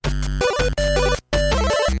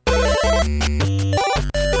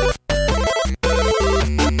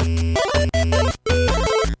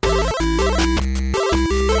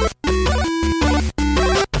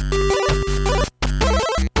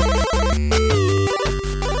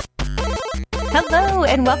Hello,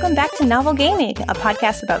 and welcome back to Novel Gaming, a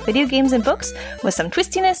podcast about video games and books with some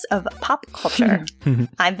twistiness of pop culture.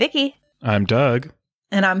 I'm Vicky. I'm Doug.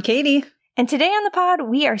 And I'm Katie. And today on the pod,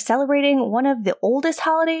 we are celebrating one of the oldest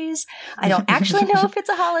holidays. I don't actually know if it's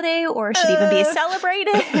a holiday or should even be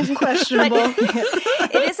celebrated. Questionable.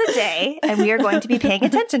 It is a day, and we are going to be paying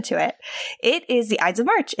attention to it. It is the Ides of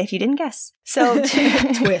March, if you didn't guess. So,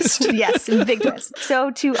 Twist. Yes, big twist.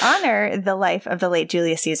 So, to honor the life of the late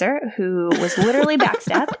Julius Caesar, who was literally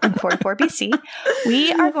backstabbed in 44 BC,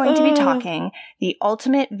 we are going to be talking the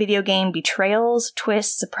ultimate video game betrayals,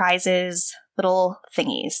 twists, surprises, little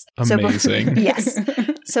thingies. Amazing. Yes.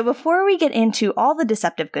 So before we get into all the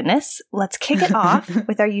deceptive goodness, let's kick it off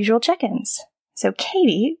with our usual check-ins. So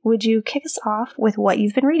Katie, would you kick us off with what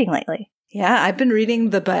you've been reading lately? Yeah, I've been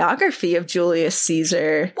reading the biography of Julius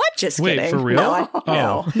Caesar. What? Just Wait, kidding. for real?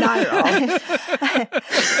 No, not at all.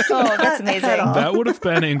 Oh, that's amazing. That would have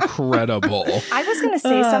been incredible. I was going to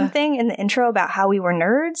say something in the intro about how we were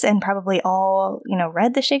nerds and probably all,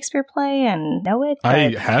 read the Shakespeare play and know it.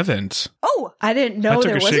 I haven't. Oh, I didn't know I took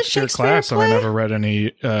there a was Shakespeare a Shakespeare class play. and I never read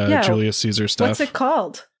any Julius Caesar stuff. What's it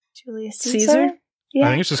called? Julius Caesar? Yeah.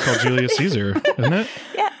 I think it's just called Julius Caesar, isn't it?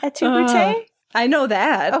 Yeah, at Brute. I know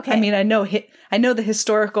that. Okay. I mean, I know the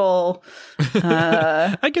historical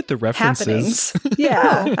I get the references. happenings.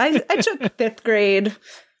 Yeah. I took 5th grade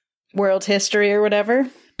world history or whatever.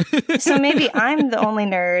 So maybe I'm the only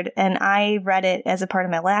nerd, and I read it as a part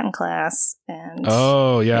of my Latin class. And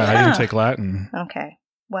Oh, yeah. I Yeah. didn't take Latin. okay,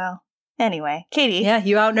 well, anyway, Katie. Yeah,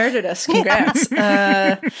 you out-nerded us. Congrats.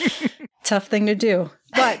 Tough thing to do.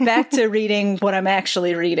 But back to reading what I'm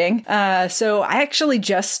actually reading. So I actually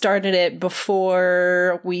just started it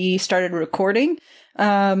before we started recording. So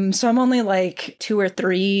I'm only like 2 or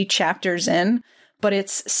 3 chapters in. But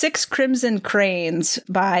it's 6 Crimson Cranes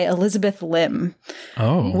by Elizabeth Lim,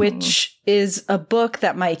 which is a book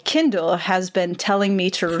that my Kindle has been telling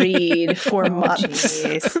me to read for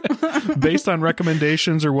months. Based on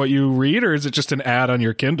recommendations or what you read, or is it just an ad on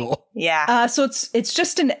your Kindle? Yeah. So it's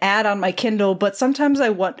just an ad on my Kindle, but sometimes I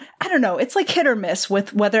don't know, it's like hit or miss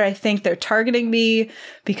with whether I think they're targeting me,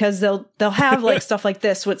 because they'll have like stuff like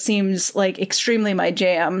this, what seems like extremely my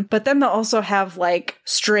jam, but then they'll also have like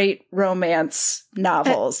straight romance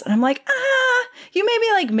novels. And I'm like, you maybe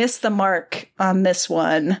like missed the mark on this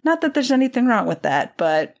one. Not that there's anything wrong with that,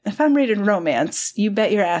 but if I'm reading romance, you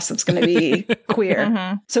bet your ass it's going to be queer.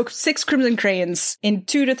 Mm-hmm. So 6 Crimson Cranes in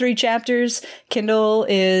 2 to 3 chapters. Kindle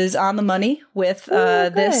is on the money with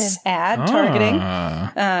this ad targeting.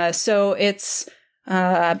 So it's,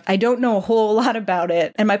 I don't know a whole lot about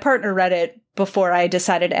it. And my partner read it before I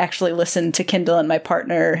decided to actually listen to Kindle and my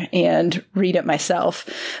partner and read it myself.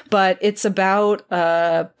 But it's about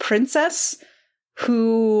a princess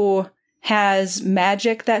who has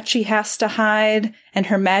magic that she has to hide. And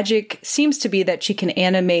her magic seems to be that she can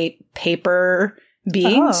animate paper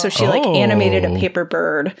beings. So she animated a paper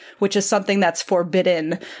bird, which is something that's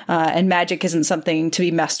forbidden. And magic isn't something to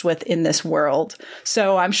be messed with in this world.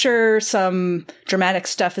 So I'm sure some dramatic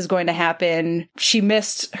stuff is going to happen. She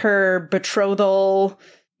missed her betrothal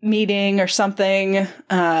meeting or something,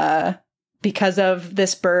 because of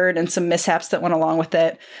this bird and some mishaps that went along with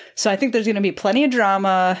it. So I think there's going to be plenty of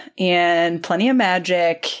drama and plenty of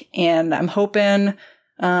magic, and I'm hoping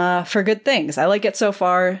for good things. I like it so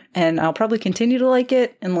far, and I'll probably continue to like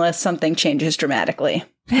it unless something changes dramatically.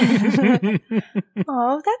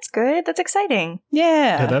 Oh, that's good. That's exciting.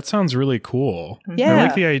 Yeah. Yeah, that sounds really cool. Yeah. I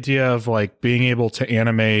like the idea of like being able to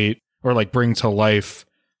animate or like bring to life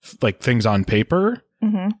like things on paper.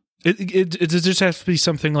 Mm-hmm. Does it just have to be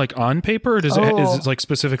something like on paper, or is it like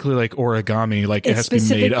specifically like origami, like it has to be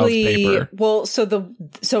made of paper? Well, so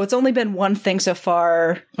it's only been one thing so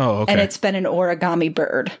far. Oh, okay. And it's been an origami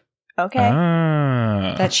bird Okay.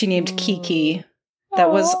 that she named Kiki.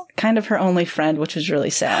 That was kind of her only friend, which was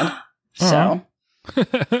really sad. So,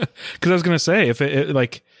 because I was gonna say if it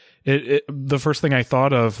the first thing I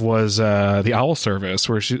thought of was the owl service,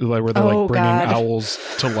 where they're like bringing owls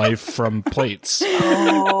to life from plates.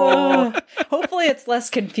 Hopefully it's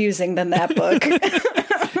less confusing than that book.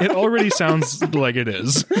 It already sounds like it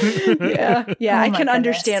is. Yeah, Oh I can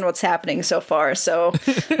understand what's happening so far, so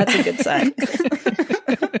that's a good sign.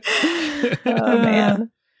 Oh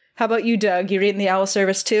man. How about you, Doug? You reading The Owl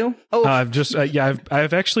Service too? Oh, I've just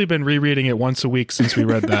I've actually been rereading it once a week since we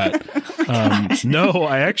read that. No,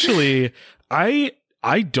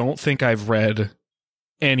 I don't think I've read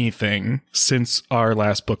anything since our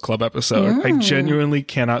last book club episode. I genuinely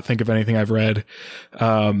cannot think of anything I've read.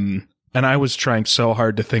 And I was trying so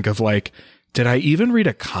hard to think of like, did I even read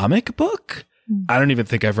a comic book? I don't even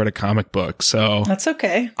think I've read a comic book, so that's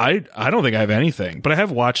okay. I don't think I have anything, but I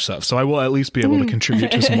have watched stuff, so I will at least be able to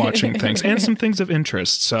contribute to some watching things and some things of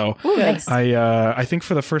interest. So nice. I think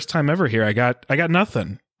for the first time ever here, I got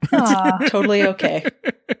nothing. Totally okay.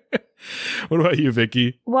 What about you,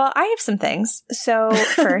 Vicky? Well, I have some things. So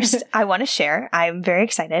first, I want to share. I'm very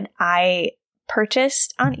excited. I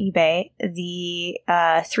purchased on eBay the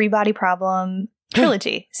Three Body Problem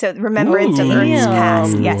trilogy. So Remembrance of Earth's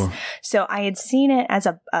Past. Yes. So I had seen it as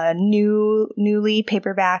a newly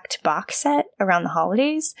paperbacked box set around the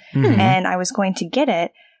holidays, and I was going to get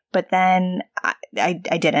it. But then I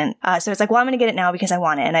didn't. So it's like, well, I'm going to get it now because I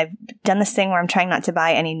want it. And I've done this thing where I'm trying not to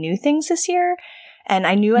buy any new things this year. And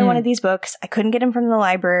I knew I wanted these books. I couldn't get them from the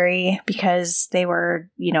library because they were,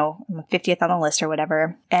 50th on the list or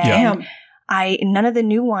whatever. And none of the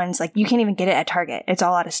new ones, like you can't even get it at Target. It's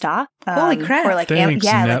all out of stock. Holy crap. Or like, thanks,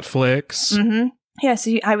 Netflix. Yeah,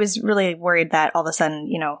 so I was really worried that all of a sudden,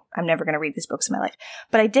 I'm never going to read these books in my life.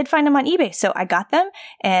 But I did find them on eBay, so I got them,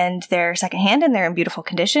 and they're secondhand, and they're in beautiful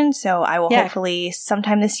condition, so I will hopefully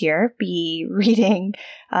sometime this year be reading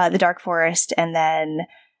The Dark Forest, and then,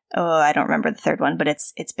 I don't remember the third one, but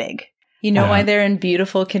it's big. You know why they're in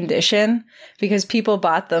beautiful condition? Because people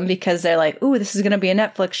bought them because they're like, ooh, this is going to be a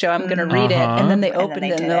Netflix show. I'm going to read it. And then they opened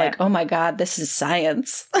it and they're like, oh my God, this is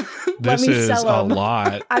science. This is a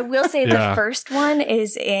lot. I will say the first one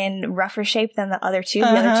is in rougher shape than the other two. The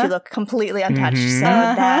other two look completely untouched. So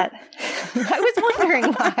that I was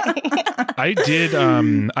wondering why. I did.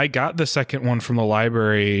 I got the second one from the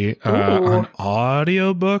library on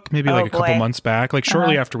audiobook, maybe like a couple months back, like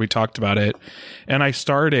shortly after we talked about it. And I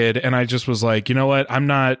started and I just was like, you know what? I'm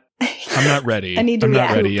not ready. I'm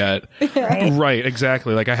not ready yet. Right.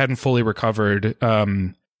 Exactly. Like I hadn't fully recovered.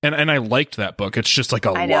 And I liked that book. It's just like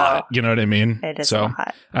a lot. You know what I mean? It is a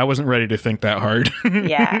lot. I wasn't ready to think that hard.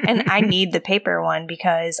 Yeah. And I need the paper one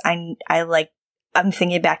because I'm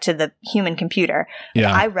thinking back to the human computer.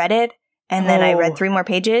 Yeah. I read it. And then I read 3 more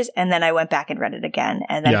pages, and then I went back and read it again.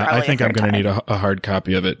 And then I think I'm going to need a hard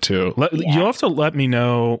copy of it too. You'll have to let me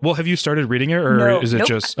know. Well, have you started reading it, or is it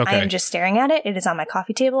just okay? I am just staring at it. It is on my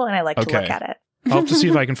coffee table, and I like to look at it. I'll have to see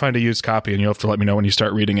if I can find a used copy, and you'll have to let me know when you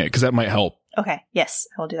start reading it because that might help. Okay. Yes,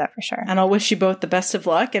 I will do that for sure. And I'll wish you both the best of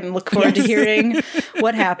luck and look forward to hearing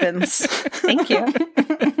what happens. Thank you.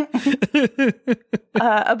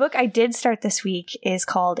 A book I did start this week is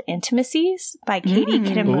called Intimacies by Katie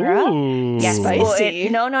Kitamura. Ooh. Yes, spicy.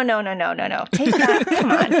 No. Take that.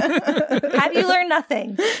 Come on. Have you learned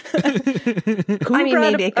nothing? Who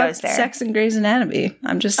brought maybe it goes there. Sex and Grey's Anatomy.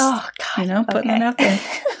 I'm just, putting it out there.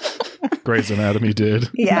 Grey's Anatomy did.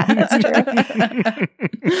 Yeah, that's true.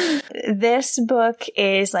 This book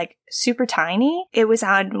is like super tiny. It was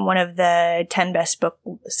on one of the 10 best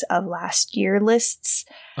books of last year lists.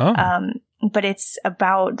 But it's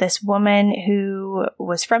about this woman who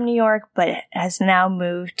was from New York, but has now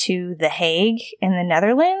moved to The Hague in the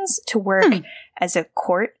Netherlands to work as a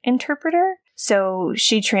court interpreter. So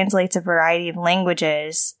she translates a variety of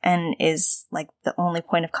languages and is like the only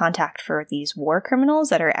point of contact for these war criminals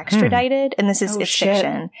that are extradited. And this is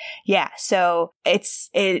fiction. Yeah. So it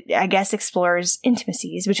I guess explores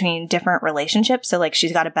intimacies between different relationships. So like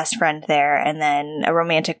she's got a best friend there and then a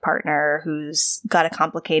romantic partner who's got a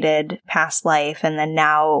complicated past life. And then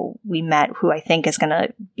now we met who I think is going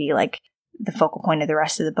to be like the focal point of the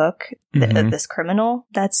rest of the book. This criminal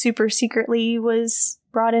that super secretly was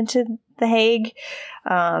brought into The Hague.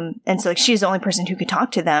 And so like she's the only person who could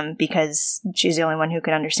talk to them because she's the only one who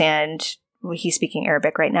could understand. He's speaking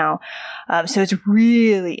Arabic right now. So it's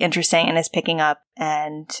really interesting and it's picking up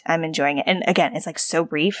and I'm enjoying it. And again, it's like so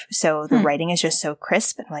brief. So the writing is just so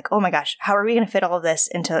crisp. And I'm like, oh my gosh, how are we going to fit all of this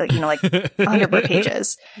into, like 100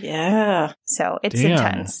 pages? Yeah. So it's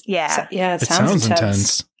intense. Yeah. It sounds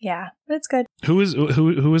intense. Yeah, but it's good. Who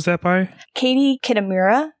is that by? Katie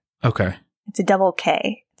Kitamura. Okay. It's a double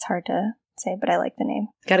K. It's hard to say, but I like the name.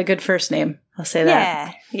 Got a good first name. I'll say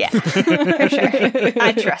that. Yeah, for sure.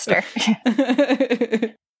 I trust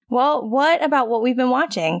her. Well, what about what we've been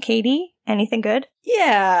watching? Katie, anything good?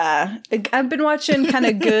 Yeah. I've been watching kind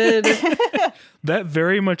of good. That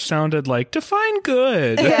very much sounded like define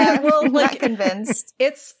good. Yeah, well, not convinced.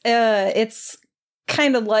 It's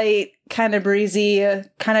kind of light, kind of breezy,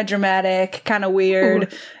 kind of dramatic, kind of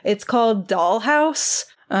weird. Ooh. It's called Dollhouse.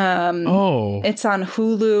 It's on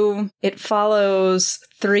Hulu. It follows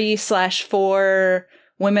 3/4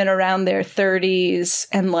 women around their 30s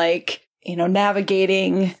and like,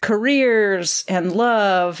 navigating careers and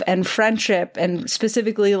love and friendship and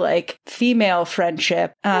specifically like female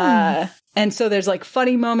friendship. And so there's like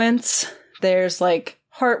funny moments. There's like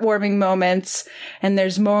heartwarming moments, and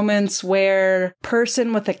there's moments where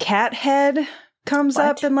person with a cat head comes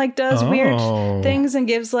up and like does weird things and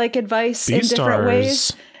gives like advice in different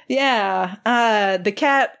ways. Yeah. The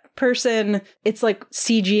cat person, it's like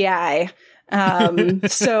CGI.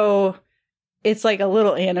 So it's like a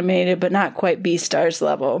little animated, but not quite Beastars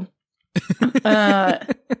level.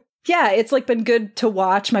 Yeah, it's like been good to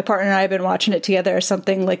watch. My partner and I have been watching it together as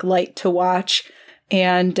something like light to watch.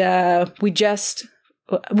 And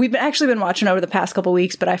we've actually been watching over the past couple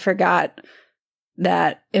weeks, but I forgot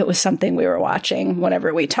that it was something we were watching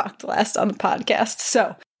whenever we talked last on the podcast.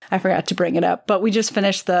 So I forgot to bring it up. But we just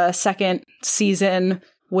finished the second season,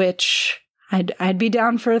 which I'd be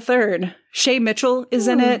down for a third. Shay Mitchell is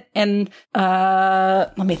in it. And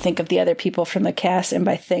let me think of the other people from the cast. And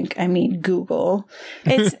by think, I mean Google.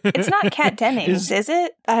 It's not Kat Dennings, is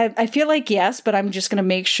it? I feel like yes, but I'm just going to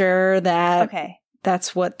make sure that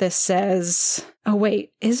that's what this says. Oh,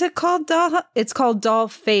 wait. Is it called Doll? It's called Doll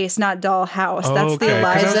Face, not Doll House. That's the Eliza.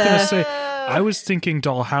 I was going to say, I was thinking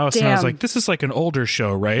Doll House, and I was like, this is like an older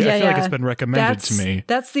show, right? Yeah, I feel like it's been recommended to me.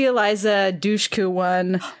 That's the Eliza Dushku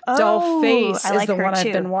one. Doll Face is the one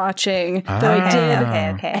I've been watching. Though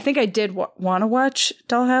I think I did want to watch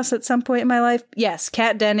Doll House at some point in my life. Yes,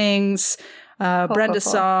 Kat Dennings, Brenda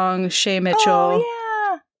Song, Shay Mitchell,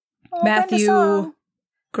 Matthew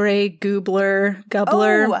Gray Gubler.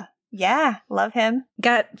 Oh, yeah, love him.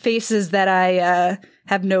 Got faces that I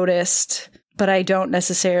have noticed, but I don't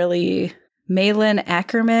necessarily. Malin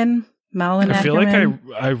Ackerman. I feel like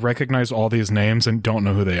I recognize all these names and don't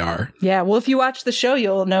know who they are. Yeah, well, if you watch the show,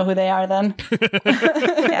 you'll know who they are then.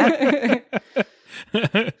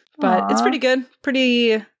 But it's pretty good.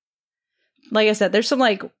 Pretty, like I said, there's some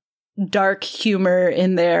like dark humor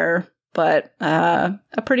in there, but a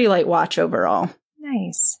pretty light watch overall.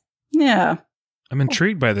 Nice. Yeah. I'm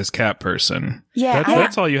intrigued by this cat person. Yeah.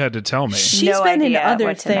 That's all you had to tell me. She's been in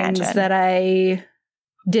other things that I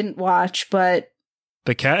didn't watch, but...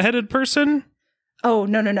 The cat-headed person? Oh,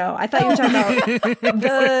 no. I thought you were talking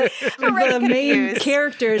about the main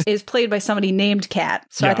character is played by somebody named Cat.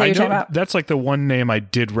 So I thought you were talking about... That's like the one name I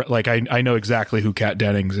did... I know exactly who Kat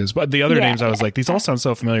Dennings is, but the other names I was like, these all sound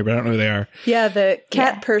so familiar, but I don't know who they are. Yeah, the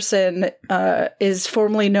cat person is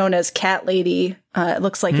formerly known as Cat Lady. It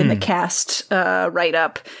looks like in the cast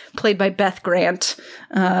write-up, played by Beth Grant,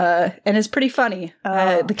 and is pretty funny.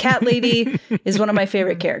 The Cat Lady is one of my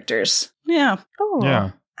favorite characters. Yeah. Oh,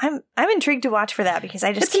 yeah. I'm intrigued to watch for that because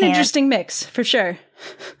I just can't. An interesting mix for sure.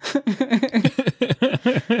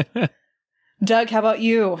 Doug, how about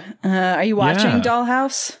you? Are you watching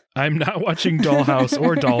Dollhouse? I'm not watching Dollhouse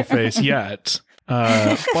or Dollface yet,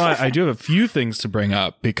 but I do have a few things to bring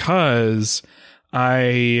up because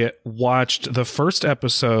I watched the first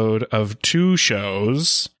episode of two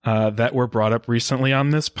shows that were brought up recently on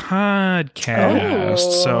this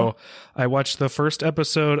podcast. So I watched the first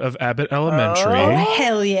episode of Abbott Elementary. Oh,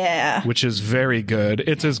 hell yeah. Which is very good.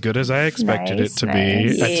 It's as good as I expected it to be.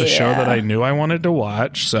 Yeah. It's a show that I knew I wanted to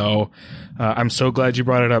watch. So I'm so glad you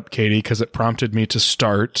brought it up, Katie, because it prompted me to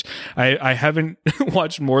start. I haven't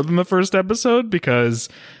watched more than the first episode because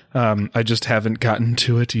I just haven't gotten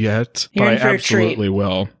to it yet. But I absolutely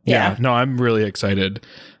will. Yeah. No, I'm really excited.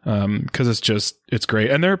 Cause it's great.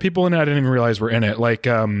 And there are people in it I didn't even realize were in it. Like,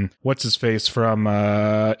 what's his face from,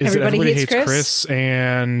 Everybody Hates Chris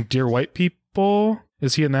and Dear White People?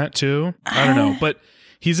 Is he in that too? I don't know, but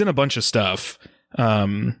he's in a bunch of stuff.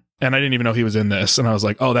 And I didn't even know he was in this. And I was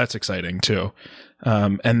like, oh, that's exciting too.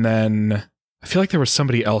 And then I feel like there was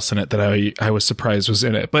somebody else in it that I was surprised was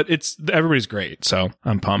in it, but everybody's great. So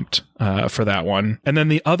I'm pumped, for that one. And then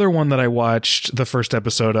the other one that I watched the first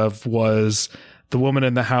episode of was The Woman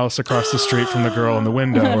in the House Across the Street from the Girl in the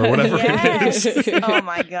Window or whatever it is. Oh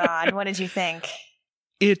my God. What did you think?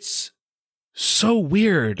 It's so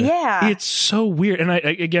weird. Yeah. It's so weird. And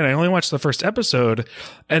I only watched the first episode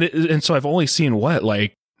and so I've only seen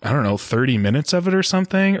I don't know, 30 minutes of it or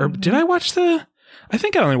something. Or did I watch I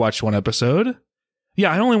think I only watched one episode.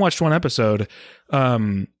 Yeah, I only watched one episode.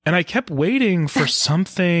 And I kept waiting for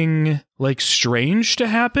something like strange to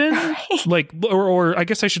happen. Like, or I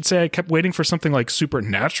guess I should say I kept waiting for something like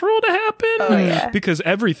supernatural to happen. Oh, yeah. Because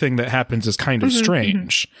everything that happens is kind of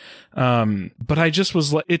strange. But I just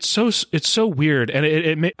was like, it's so weird.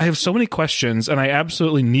 And I have so many questions and I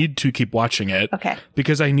absolutely need to keep watching it. Okay.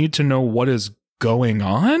 Because I need to know what is going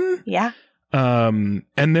on. Yeah. And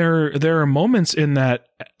there are moments in that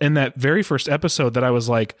very first episode that I was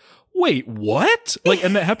like, wait, what? Like,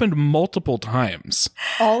 and that happened multiple times.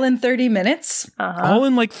 All in 30 minutes? All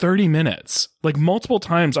in like 30 minutes. Like multiple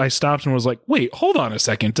times I stopped and was like, wait, hold on a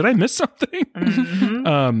second. Did I miss something?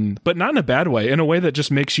 Mm-hmm. But not in a bad way, in a way that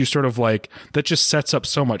just makes you sort of like, that just sets up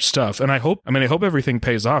so much stuff. And I hope everything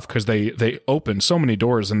pays off, because they opened so many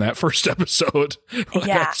doors in that first episode.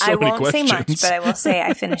 Yeah, I won't say much, but I will say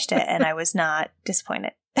I finished it and I was not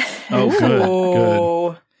disappointed. Oh,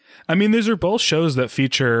 good. I mean, these are both shows that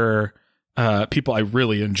feature people I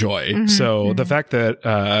really enjoy. Mm-hmm, so the fact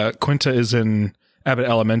that Quinta is in Abbott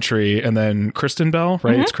Elementary, and then Kristen Bell,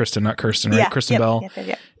 right? Mm-hmm. It's Kristen, not Kirsten, right? Yeah, Kristen Bell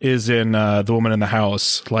is in The Woman in the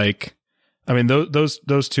House. Like, I mean,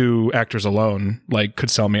 those two actors alone, like,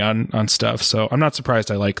 could sell me on stuff. So I'm not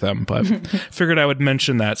surprised I like them, but figured I would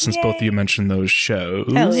mention that since both of you mentioned those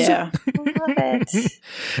shows. Hell yeah. Love it.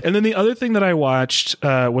 And then the other thing that I watched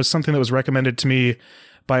was something that was recommended to me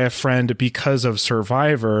by a friend because of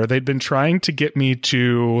Survivor. They'd been trying to get me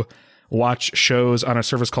to watch shows on a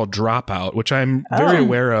service called Dropout, which I'm very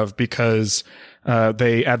aware of because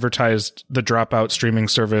they advertised the Dropout streaming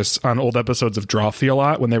service on old episodes of Drawfee a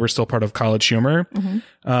lot when they were still part of College Humor.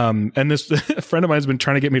 Mm-hmm. And this a friend of mine has been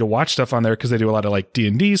trying to get me to watch stuff on there because they do a lot of like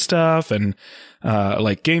D&D stuff and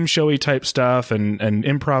like game showy type stuff and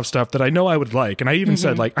improv stuff that I know I would like. And I even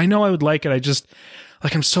said, like, I know I would like it. I just,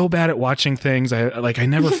 like, I'm so bad at watching things. I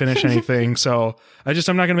never finish anything. So I'm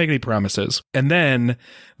not going to make any promises. And then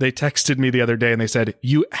they texted me the other day and they said,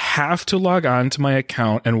 you have to log on to my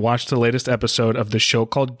account and watch the latest episode of the show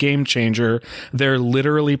called Game Changer. They're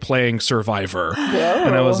literally playing Survivor. Whoa.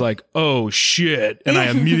 And I was like, oh shit. And I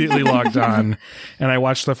immediately logged on and I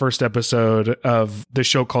watched the first episode of the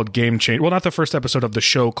show called Game Changer. Well, not the first episode of the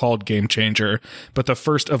show called Game Changer, but the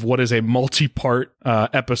first of what is a multi-part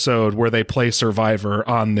episode where they play Survivor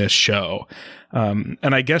on this show. And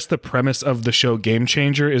I guess the premise of the show Game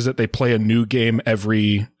Changer is that they play a new game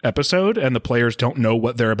every episode and the players don't know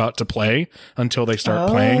what they're about to play until they start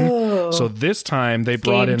playing. So this time they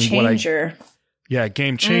brought in Game Changer, the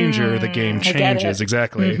game changes.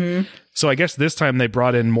 Exactly. Mm-hmm. So I guess this time they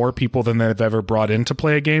brought in more people than they've ever brought in to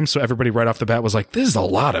play a game. So everybody right off the bat was like, this is a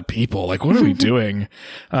lot of people. Like, what are we doing?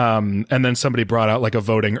 And then somebody brought out like a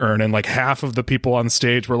voting urn and like half of the people on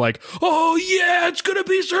stage were like, oh yeah, it's going to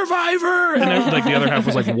be Survivor. And then, like the other half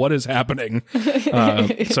was like, what is happening?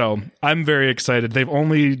 So I'm very excited. They've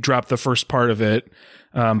only dropped the first part of it.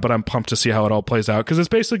 But I'm pumped to see how it all plays out. Cause it's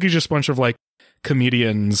basically just a bunch of like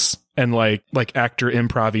comedians and like actor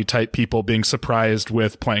improv-y type people being surprised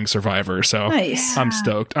with playing Survivor. So nice. I'm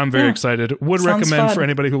stoked. I'm very excited. Would Sounds recommend fun. For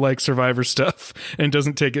anybody who likes Survivor stuff and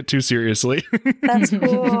doesn't take it too seriously. That's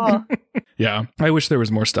cool. Yeah. I wish there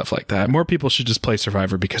was more stuff like that. More people should just play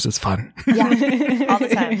Survivor because it's fun. Yeah. All the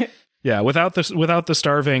time. Yeah, without the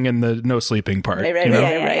starving and the no sleeping part. Right. You know?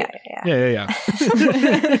 Yeah.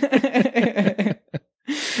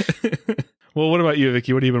 Well, what about you,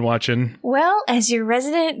 Vicky? What have you been watching? Well, as your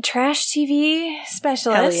resident trash TV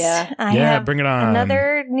specialist, I have bring it on.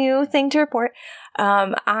 Another new thing to report.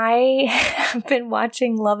 I have been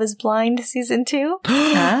watching Love is Blind season 2.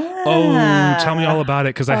 Oh, tell me all about it,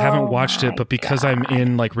 because I haven't watched it, but because I'm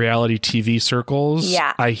in like reality TV circles,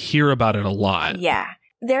 I hear about it a lot. Yeah.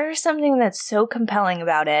 There's something that's so compelling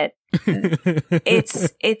about it. It's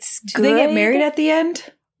good. Do they get married at the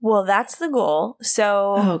end? Well, that's the goal.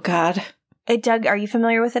 So, oh God. Doug, are you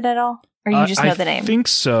familiar with it at all? Or you just know the name? I think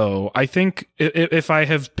so. I think if I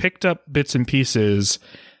have picked up bits and pieces,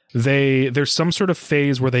 there's some sort of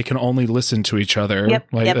phase where they can only listen to each other.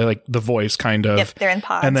 Like the voice kind of. Yep, they're in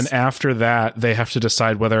pods. And then after that, they have to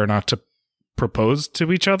decide whether or not to propose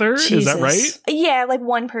to each other. Jesus. Is that right? Yeah, like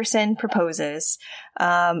one person proposes.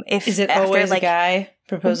 Is it always a guy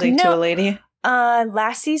proposing to a lady?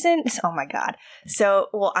 Last season, oh my God. So,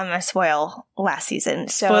 well, I'm gonna spoil last season.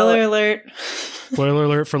 So, spoiler alert. Spoiler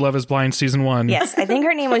alert for Love is Blind season 1. Yes, I think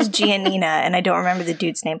her name was Giannina, and I don't remember the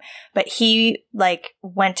dude's name, but he like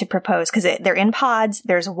went to propose because they're in pods.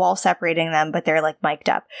 There's a wall separating them, but they're like mic'd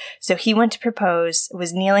up. So he went to propose,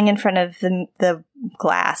 was kneeling in front of the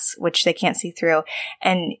glass, which they can't see through,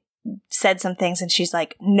 and said some things, and she's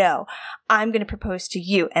like, no, I'm going to propose to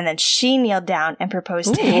you. And then she kneeled down and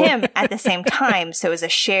proposed to him at the same time. So it was a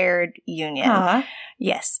shared union. Aww.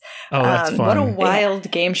 Yes. Oh, that's fun. What a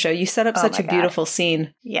wild game show. You set up such a beautiful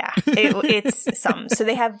scene. Yeah. It's something. So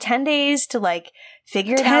they have 10 days to like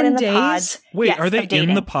figure it out in the pods. Wait, yes, are they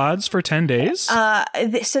in the pods for 10 days?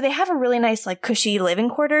 So they have a really nice like cushy living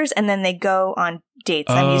quarters, and then they go on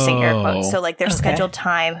dates. I'm using air quotes. So like their scheduled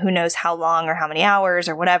time, who knows how long or how many hours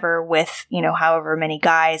or whatever, with, you know, however many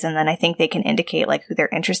guys. And then I think they can indicate like who they're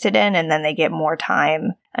interested in, and then they get more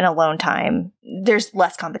time an alone time. There's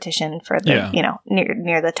less competition for the,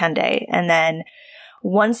 near the 10-day. And then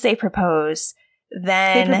once they propose,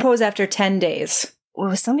 then... They propose after 10 days.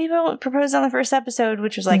 Well, some people proposed on the first episode,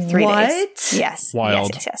 which was like 3 days. Yes.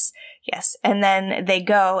 Wild. Yes. And then they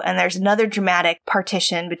go, and there's another dramatic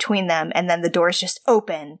partition between them, and then the doors just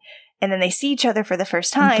open, and then they see each other for the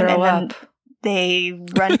first time, and then they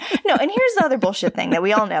run. No, and here's the other bullshit thing that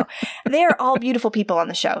we all know. They are all beautiful people on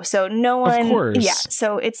the show, so no one... Of course. Yeah,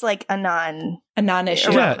 so it's like a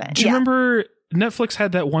non-issue. Yeah. Do you remember... Netflix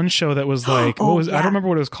had that one show that was like, I don't remember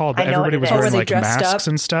what it was called, but everybody was wearing like masks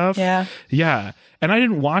and stuff. Yeah. Yeah. And I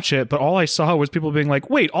didn't watch it, but all I saw was people being like,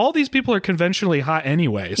 wait, all these people are conventionally hot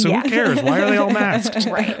anyway. So who cares? Why are they all masked?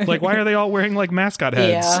 Right. Like, why are they all wearing like mascot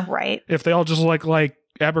heads? Yeah. Right. If they all just look like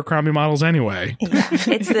Abercrombie models anyway. Yeah.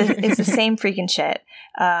 It's the same freaking shit.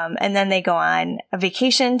 And then they go on a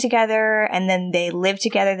vacation together, and then they live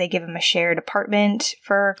together. They give them a shared apartment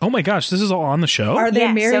for... Oh my gosh, this is all on the show? Are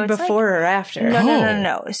they married before or after?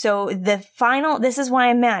 No. So the final... This is why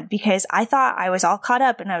I'm mad, because I thought I was all caught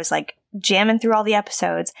up, and I was like jamming through all the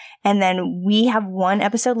episodes, and then we have one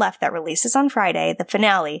episode left that releases on Friday, the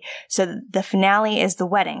finale. So the finale is the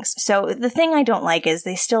weddings. So the thing I don't like is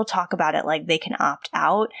they still talk about it like they can opt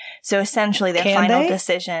out. So essentially their final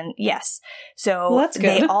decision... Yes. So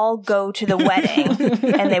they all go to the wedding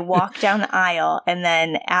and they walk down the aisle, and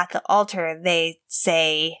then at the altar they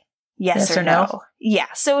say yes or no. Yeah.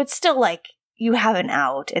 So it's still like you have an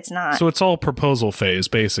out. It's not. So it's all proposal phase,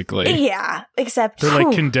 basically. Yeah. Except they're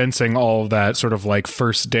like condensing all of that sort of like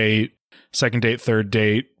first date, second date, third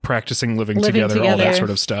date, practicing living together, all that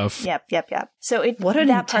sort of stuff. Yep. So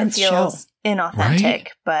that part feels inauthentic,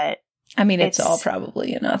 right? But I mean, it's all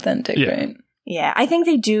probably inauthentic, right? Yeah, I think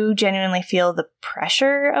they do genuinely feel the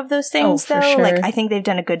pressure of those things, though. Sure. Like, I think they've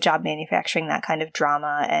done a good job manufacturing that kind of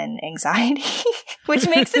drama and anxiety, which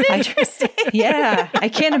makes it interesting. Yeah, I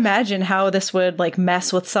can't imagine how this would, like,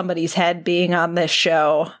 mess with somebody's head being on this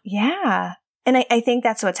show. Yeah. And I think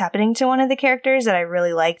that's what's happening to one of the characters that I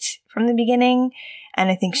really liked from the beginning.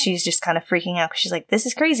 And I think she's just kind of freaking out because she's like, this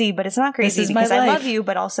is crazy, but it's not crazy because I love you,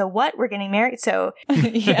 but also what? We're getting married. So,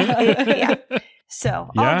 yeah.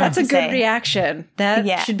 So that's a good reaction.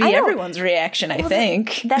 That should be everyone's reaction, I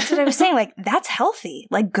think. That's what I was saying. Like, that's healthy.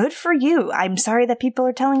 Like, good for you. I'm sorry that people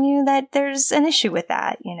are telling you that there's an issue with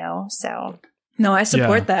that, so. No, I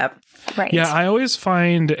support that. Right. Yeah, I always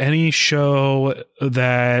find any show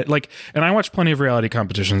that, like, and I watch plenty of reality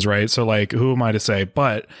competitions, right? So, like, who am I to say?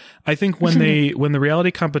 But I think when when the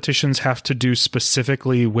reality competitions have to do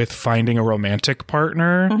specifically with finding a romantic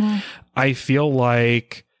partner, I feel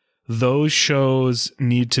like those shows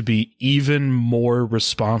need to be even more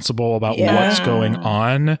responsible about what's going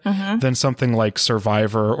on than something like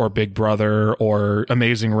Survivor or Big Brother or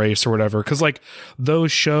Amazing Race or whatever. Because, like,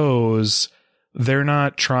 those shows, they're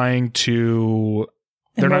not trying to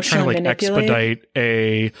like expedite they're not trying to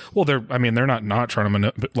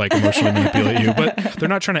like emotionally manipulate you, but they're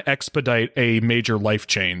not trying to expedite a major life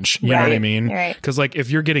change. You know what I mean? Because like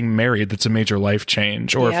if you're getting married, that's a major life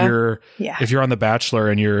change. Or if you're on The Bachelor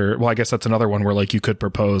and I guess that's another one where like you could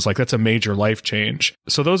propose, like that's a major life change.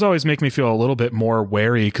 So those always make me feel a little bit more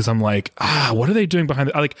wary because I'm like, what are they doing behind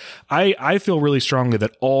it? Like I feel really strongly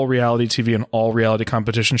that all reality TV and all reality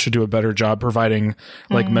competition should do a better job providing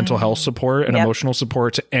like mental health support and emotional support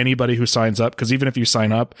to anybody who signs up, because even if you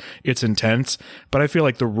sign up, it's intense. But I feel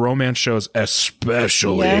like the romance shows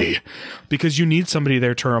especially, because you need somebody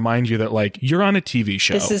there to remind you that like you're on a TV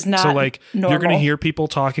show. This is not so like normal. You're going to hear people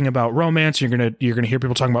talking about romance, you're going to hear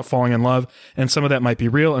people talking about falling in love, and some of that might be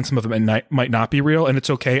real and some of it might not be real, and it's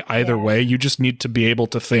okay either way. You just need to be able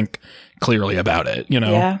to think clearly about it,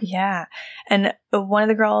 Yeah. And one of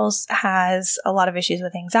the girls has a lot of issues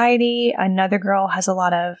with anxiety. Another girl has a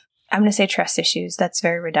lot of, I'm going to say, trust issues. That's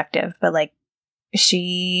very reductive, but like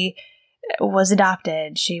she was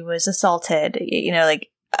adopted. She was assaulted, like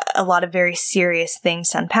a lot of very serious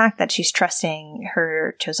things to unpack that she's trusting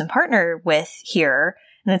her chosen partner with here.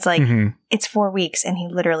 And it's like, it's 4 weeks and he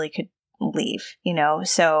literally could leave,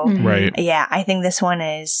 So yeah, I think this one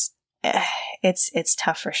is, it's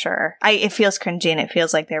tough for sure. It feels cringy and it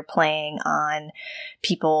feels like they're playing on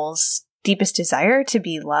people's deepest desire to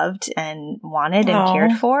be loved and wanted and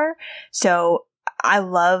cared for. So I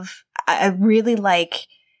really like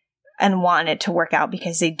and want it to work out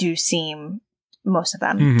because they do seem, most of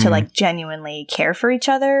them, to like genuinely care for each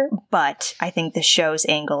other. But I think the show's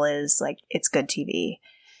angle is like, it's good TV.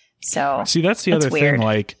 So see, that's the other thing.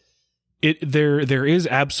 Like there is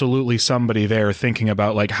absolutely somebody there thinking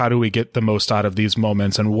about like, how do we get the most out of these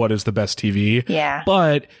moments and what is the best TV? Yeah.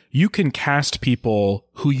 But you can cast people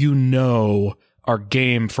who are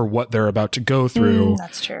game for what they're about to go through.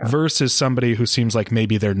 That's true. Versus somebody who seems like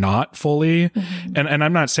maybe they're not fully. Mm-hmm. And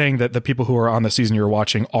I'm not saying that the people who are on the season you're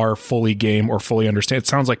watching are fully game or fully understand. It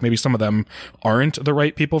sounds like maybe some of them aren't the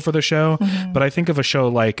right people for the show. Mm-hmm. But I think of a show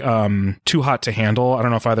like Too Hot to Handle. I don't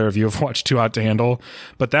know if either of you have watched Too Hot to Handle,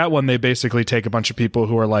 but that one, they basically take a bunch of people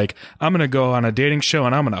who are like, I'm going to go on a dating show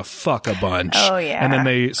and I'm going to fuck a bunch. Oh, yeah. And then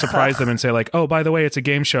they surprise them and say like, oh, by the way, it's a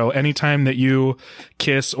game show. Anytime that you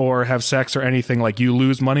kiss or have sex or anything, like you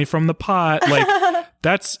lose money from the pot. Like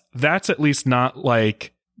that's at least not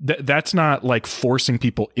like that's not like forcing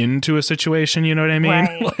people into a situation, you know what I mean?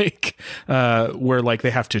 Right. Like where like they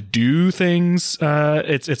have to do things.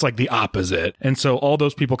 It's like the opposite. And so all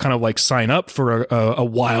those people kind of like sign up for a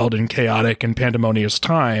wild and chaotic and pandemonious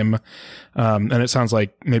time. And it sounds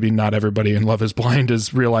like maybe not everybody in Love is Blind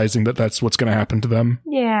is realizing that that's what's going to happen to them.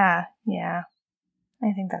 Yeah.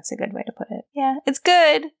 I think that's a good way to put it. Yeah, it's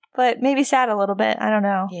good, but maybe sad a little bit. I don't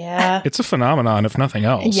know. Yeah. It's a phenomenon, if nothing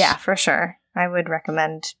else. Yeah, for sure. I would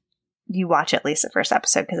recommend you watch at least the first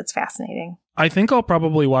episode because it's fascinating. I think I'll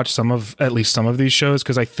probably watch at least some of these shows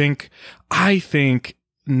because I think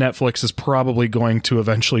Netflix is probably going to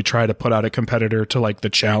eventually try to put out a competitor to like The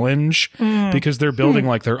Challenge because they're building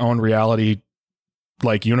like their own reality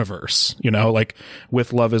like universe, you know, like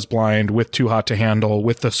with Love is Blind, with Too Hot to Handle,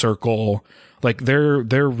 with The Circle. Like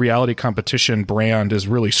their reality competition brand is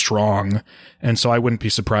really strong. And so I wouldn't be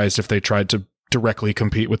surprised if they tried to directly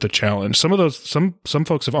compete with The Challenge. Some of those, some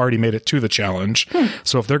folks have already made it to The Challenge.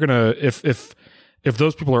 So if they're going to, if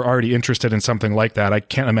those people are already interested in something like that, I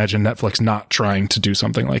can't imagine Netflix not trying to do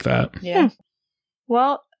something like that. Yeah.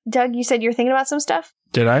 Well, Doug, you said you're thinking about some stuff?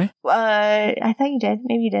 Did I? I thought you did.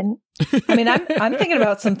 Maybe you didn't. I mean, I'm thinking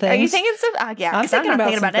about some things. Are you thinking some? Yeah, I'm not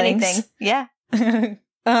thinking about anything. Yeah.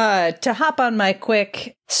 To hop on my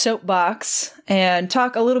quick soapbox and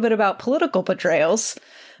talk a little bit about political betrayals.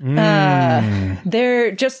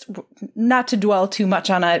 They're just not to dwell too much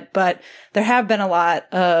on it, but there have been a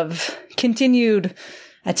lot of continued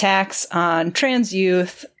attacks on trans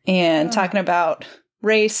youth and talking about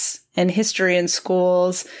race and history in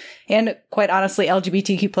schools and quite honestly,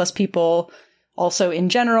 LGBTQ plus people also in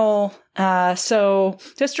general. So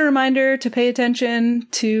just a reminder to pay attention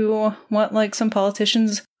to what like some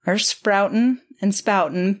politicians are sprouting and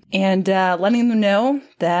spouting and letting them know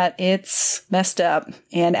that it's messed up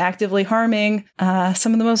and actively harming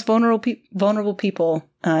some of the most vulnerable people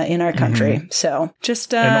in our country. Mm-hmm. So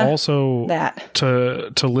just and also that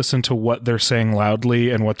to listen to what they're saying loudly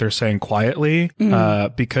and what they're saying quietly,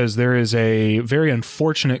 because there is a very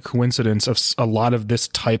unfortunate coincidence of a lot of this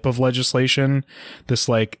type of legislation, this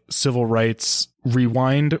like civil rights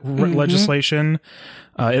rewind legislation.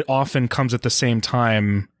 It often comes at the same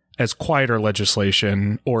time as quieter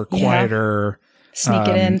legislation or quieter sneak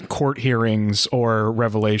it in court hearings or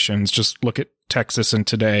revelations. Just look at Texas and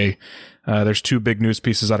today. There's two big news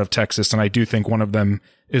pieces out of Texas, and I do think one of them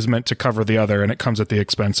is meant to cover the other, and it comes at the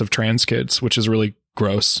expense of trans kids, which is really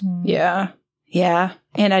gross. Yeah. Yeah.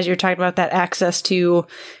 And as you're talking about that access to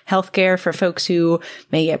healthcare for folks who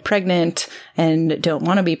may get pregnant and don't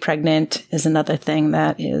want to be pregnant is another thing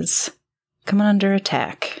that is coming under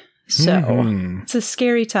attack. So it's a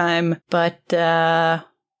scary time, but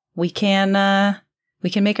we can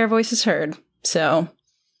make our voices heard. So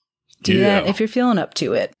do that if you're feeling up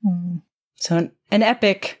to it. So an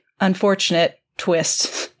epic, unfortunate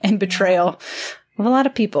twist and betrayal of a lot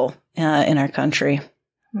of people in our country.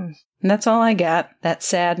 And that's all I got. That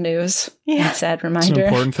sad news. Yeah. That sad reminder. It's an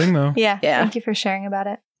important thing, though. Yeah. Thank you for sharing about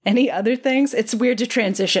it. Any other things? It's weird to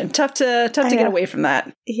transition. Tough to get away from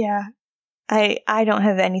that. Yeah. I don't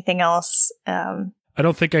have anything else. I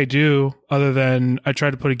don't think I do, other than I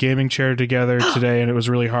tried to put a gaming chair together today and it was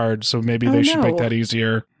really hard. So maybe they should make that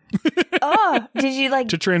easier. Oh, did you like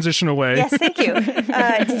to transition away? Yes, thank you.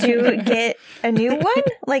 Did you get a new one?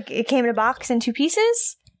 Like it came in a box in two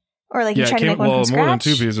pieces? Or like you tried to make one from scratch? More than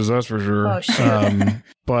two pieces, that's for sure. Oh, shit.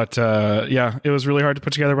 But it was really hard to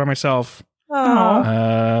put together by myself.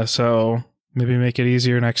 Oh. So maybe make it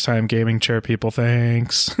easier next time, gaming chair people.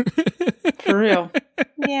 Thanks. For real.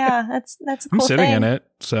 Yeah, that's a cool I'm sitting thing. in it,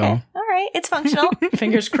 so. Okay. All right, it's functional.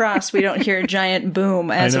 Fingers crossed we don't hear a giant boom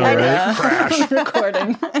as we're crash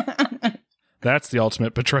recording. That's the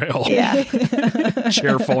ultimate betrayal. Yeah.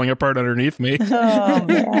 Chair falling apart underneath me. Oh,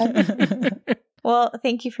 man. Well,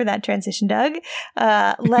 thank you for that transition, Doug.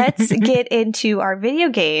 Let's get into our video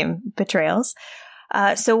game betrayals.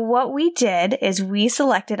 So what we did is we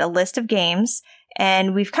selected a list of games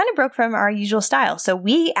and we've kind of broke from our usual style. So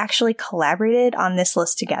we actually collaborated on this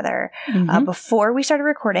list together. Before we started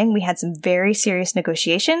recording, we had some very serious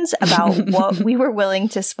negotiations about what we were willing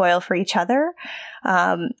to spoil for each other.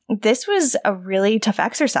 This was a really tough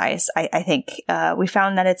exercise. I think we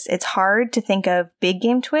found that it's hard to think of big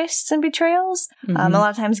game twists and betrayals. A lot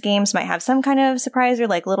of times games might have some kind of surprise or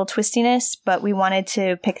like little twistiness, but we wanted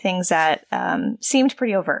to pick things that seemed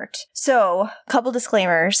pretty overt. So, a couple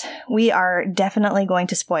disclaimers: we are definitely going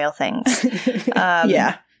to spoil things.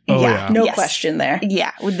 No question there.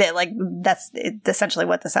 Yeah, that's essentially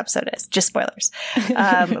what this episode is, just spoilers.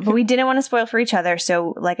 But we didn't want to spoil for each other,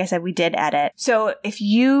 so like I said, we did edit. So if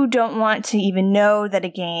you don't want to even know that a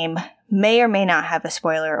game may or may not have a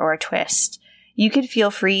spoiler or a twist, you could feel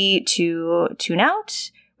free to tune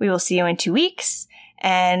out. We will see you in 2 weeks,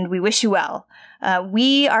 and we wish you well.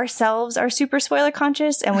 We ourselves are super spoiler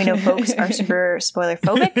conscious, and we know folks are super spoiler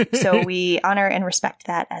phobic, so we honor and respect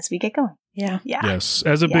that as we get going. Yeah. Yes.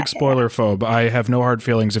 As a big spoiler phobe, I have no hard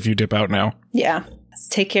feelings if you dip out now. Yeah.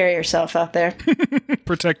 Take care of yourself out there.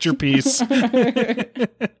 Protect your peace.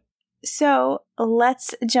 So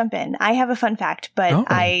let's jump in. I have a fun fact, but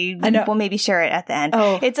I will maybe share it at the end.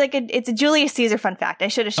 Oh. It's a Julius Caesar fun fact. I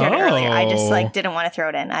should have shared it earlier. I just didn't want to throw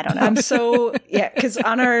it in. I don't know. I'm so because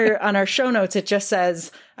on our show notes it just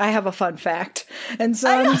says I have a fun fact, and so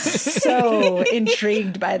I'm so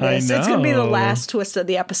intrigued by this. It's gonna be the last twist of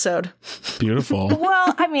the episode. Beautiful.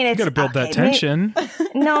 Well, I mean, it's you got to build that tension.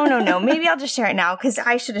 No. Maybe I'll just share it now because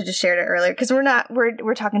I should have just shared it earlier because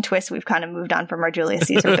we're talking twists. We've kind of moved on from our Julius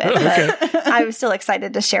Caesar bit, but I was still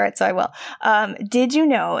excited to share it, so I will. Did you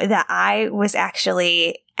know that I was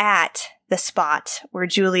actually at the spot where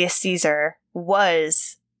Julius Caesar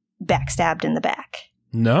was backstabbed in the back?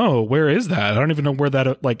 No, where is that? I don't even know where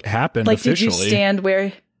that happened officially. Did you stand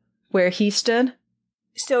where he stood?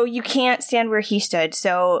 So you can't stand where he stood.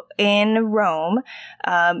 So in Rome,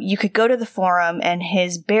 you could go to the Forum, and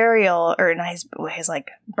his burial, or not his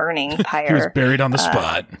burning pyre. He was buried on the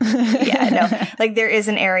spot. There is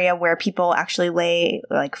an area where people actually lay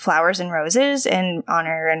flowers and roses in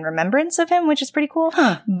honor and remembrance of him, which is pretty cool.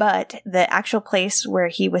 Huh. But the actual place where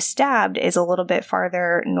he was stabbed is a little bit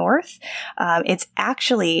farther north. It's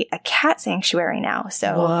actually a cat sanctuary now.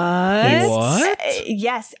 So what?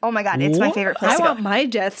 Yes. Oh my God. It's my favorite place to go. I want my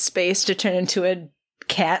death space to turn into a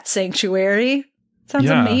cat sanctuary. Sounds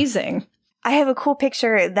amazing. I have a cool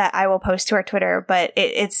picture that I will post to our Twitter, but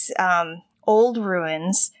it's old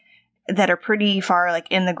ruins that are pretty far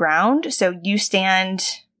in the ground. So you stand,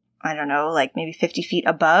 I don't know, maybe 50 feet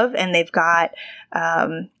above, and they've got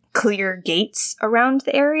clear gates around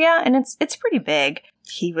the area, and it's pretty big.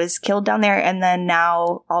 He was killed down there, and then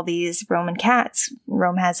now all these Roman cats.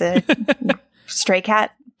 Rome has a stray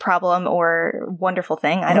cat problem or wonderful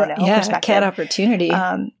thing. I don't know. Yeah, cat opportunity.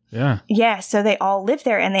 So they all live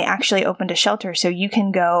there, and they actually opened a shelter, so you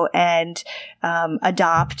can go and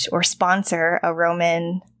adopt or sponsor a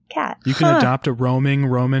Roman cat. You can adopt a roaming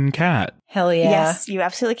Roman cat. Hell yeah. Yes, you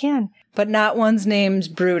absolutely can. But not one's name's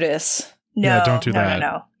Brutus. No, don't do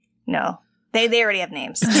that. No. They already have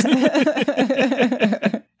names. But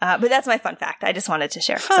that's my fun fact. I just wanted to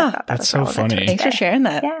share. That's so funny. Thanks for sharing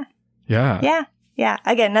that. Yeah.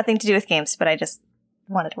 Again, nothing to do with games, but I just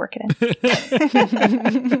wanted to work it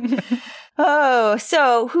in.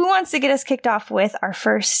 So who wants to get us kicked off with our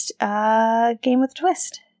first game with a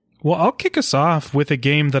twist? Well, I'll kick us off with a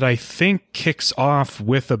game that I think kicks off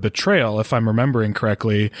with a betrayal, if I'm remembering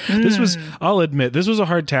correctly. I'll admit, this was a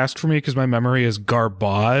hard task for me because my memory is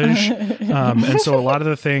garbage. And so a lot of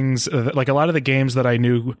the things, a lot of the games that I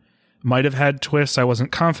knew might have had twists I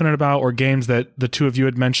wasn't confident about, or games that the two of you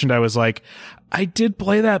had mentioned, I was like, I did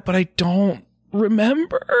play that, but I don't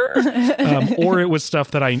remember. Or it was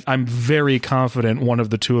stuff that I'm very confident one of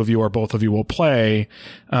the two of you or both of you will play.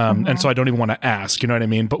 And so I don't even want to ask, you know what I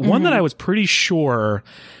mean? But one that I was pretty sure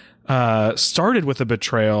started with a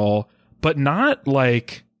betrayal, but not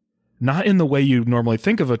in the way you normally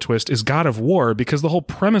think of a twist, is God of War, because the whole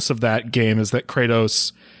premise of that game is that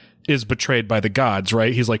Kratos is betrayed by the gods,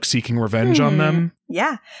 right? He's seeking revenge on them.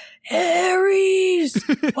 Yeah. Ares,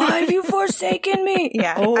 why have you forsaken me?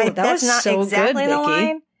 Yeah. That's not so exactly good, the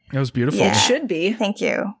line. That was beautiful. Yeah. It should be. Thank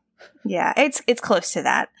you. Yeah, it's close to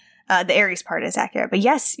that. The Ares part is accurate. But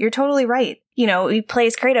yes, you're totally right. You know, he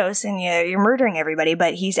plays Kratos and you're murdering everybody,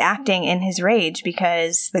 but he's acting in his rage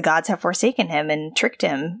because the gods have forsaken him and tricked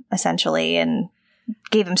him, essentially, and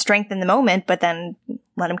gave him strength in the moment, but then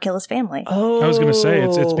let him kill his family. I was going to say,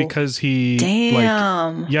 it's because he...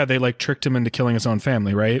 Damn. They tricked him into killing his own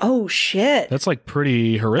family, right? Oh, shit. That's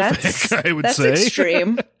pretty horrific, I would say. That's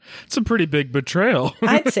extreme. It's a pretty big betrayal.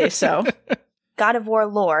 I'd say so. God of War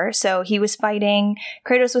lore. So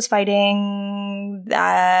Kratos was fighting,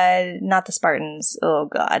 not the Spartans. Oh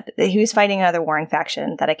God. He was fighting another warring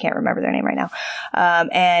faction that I can't remember their name right now.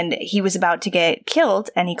 And he was about to get killed,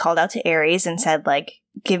 and he called out to Ares and said, like,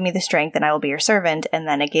 give me the strength and I will be your servant. And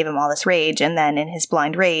then it gave him all this rage. And then in his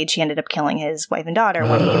blind rage, he ended up killing his wife and daughter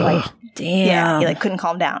when he couldn't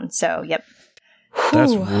calm down. So, yep.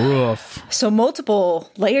 That's rough. So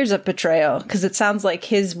multiple layers of betrayal, because it sounds like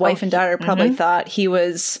his wife and daughter probably thought he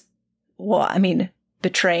was,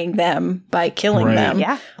 betraying them by killing them.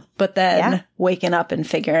 Yeah. But then waking up and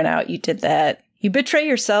figuring out you did that. You betray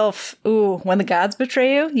yourself. Ooh, when the gods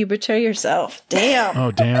betray you, you betray yourself. Damn.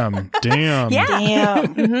 Oh, damn. Damn. Yeah.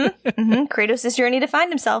 Damn. Kratos' journey to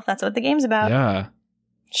find himself. That's what the game's about. Yeah.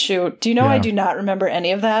 Shoot. Do you know I do not remember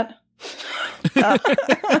any of that?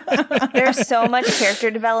 There's so much character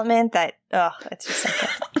development that, it's just so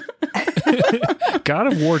good. God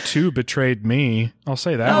of War 2 betrayed me. I'll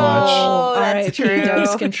say that much. Oh, that's true.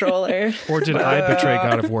 Doug's controller. Or did I betray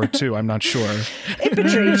God of War 2? I'm not sure. It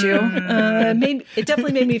betrayed you. It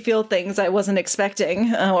definitely made me feel things I wasn't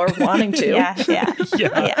expecting or wanting to.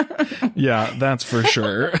 Yeah, that's for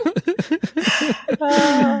sure.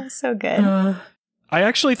 Oh, so good. I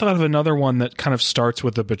actually thought of another one that kind of starts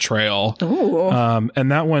with a betrayal. Ooh. And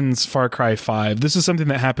that one's Far Cry 5. This is something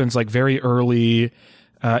that happens like very early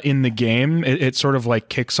in the game. It sort of like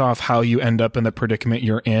kicks off how you end up in the predicament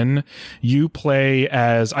you're in. You play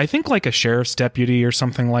as, I think, like a sheriff's deputy or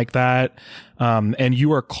something like that. And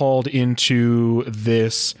you are called into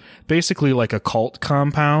this basically like a cult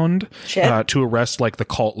compound to arrest like the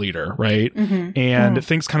cult leader, right? Mm-hmm. And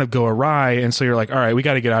things kind of go awry. And so you're like, all right, we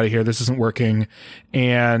got to get out of here. This isn't working.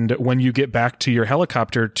 And when you get back to your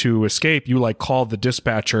helicopter to escape, you like call the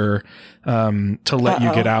dispatcher to let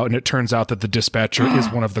you get out. And it turns out that the dispatcher is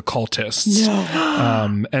one of the cultists.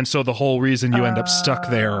 No. And so the whole reason you end up stuck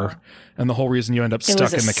there and the whole reason you end up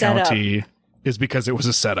stuck in the county is because it was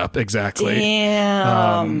a setup. Exactly.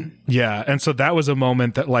 Damn. Yeah. And so that was a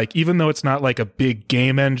moment that, like, even though it's not like a big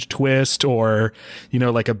game end twist or, you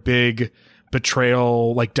know, like a big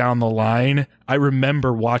betrayal, like down the line, I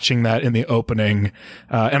remember watching that in the opening.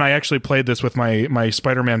 And I actually played this with my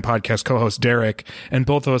Spider-Man podcast co-host, Derek, and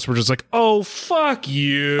both of us were just like, oh, fuck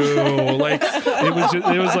you. Like,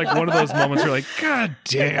 it was like one of those moments where you're like, God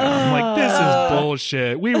damn, like, this is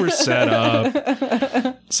bullshit. We were set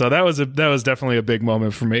up. So that was definitely a big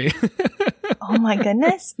moment for me. Oh my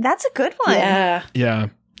goodness. That's a good one. Yeah. Yeah.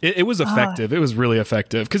 It was effective. It was really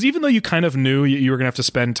effective. Because even though you kind of knew you were going to have to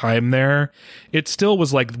spend time there, it still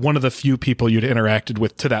was like one of the few people you'd interacted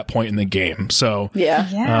with to that point in the game. So,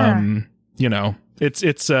 you know, it's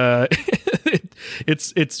it's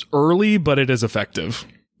early, but it is effective.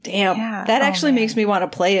 Damn. Yeah. That actually makes me want to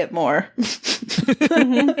play it more.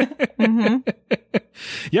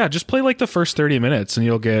 Yeah, just play like the first 30 minutes and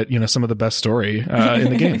you'll get, you know, some of the best story in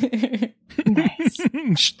the game.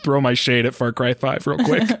 Nice. Throw my shade at Far Cry 5 real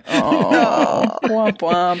quick. Womp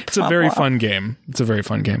womp. It's a very fun game. It's a very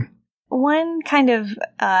fun game. One kind of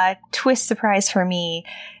twist surprise for me,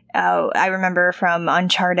 I remember from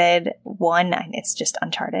Uncharted 1, it's just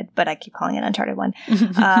Uncharted, but I keep calling it Uncharted 1.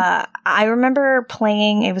 I remember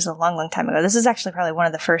playing, it was a long, long time ago. This is actually probably one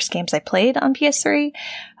of the first games I played on PS3.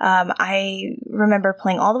 I remember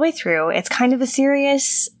playing all the way through. It's kind of a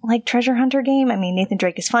serious, like, treasure hunter game. I mean, Nathan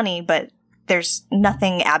Drake is funny, but there's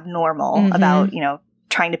nothing abnormal about, you know,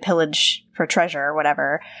 trying to pillage for treasure or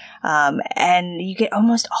whatever. And you get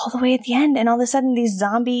almost all the way at the end, and all of a sudden these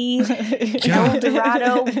zombie El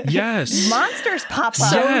Dorado monsters pop up.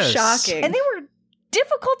 So shocking. And they were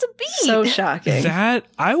difficult to beat. So shocking. That,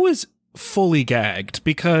 I was fully gagged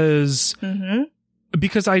because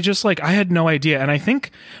I just, like, I had no idea. And I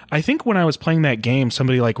think when I was playing that game,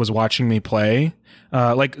 somebody, like, was watching me play.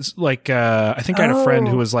 I think I had a friend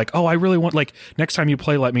who was like, oh, I really want, like, next time you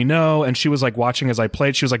play, let me know. And she was like watching as I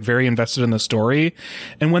played. She was like very invested in the story.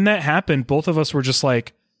 And when that happened, both of us were just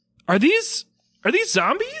like, are these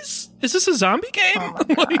zombies? Is this a zombie game? Oh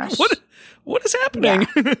like, what is happening?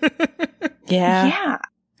 Yeah.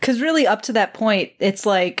 Cause really up to that point, it's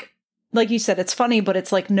like you said, it's funny, but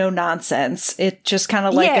it's like no nonsense. It just kind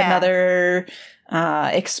of like another,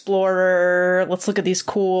 explorer. Let's look at these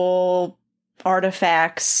cool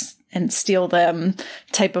artifacts and steal them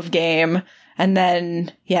type of game. And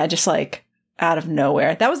then, just like out of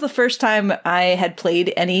nowhere. That was the first time I had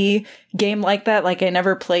played any game like that. Like I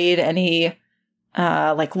never played any,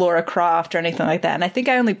 like Lara Croft or anything like that. And I think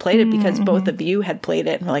I only played it because both of you had played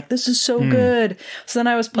it and were like, this is so good. So then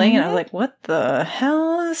I was playing it and I was like, what the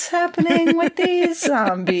hell is happening with these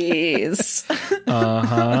zombies?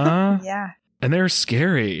 Yeah. And they're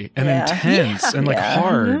scary and intense and like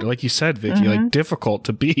hard, like you said, Vicky, like difficult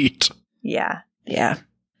to beat. Yeah. Yeah.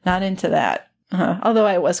 Not into that. Although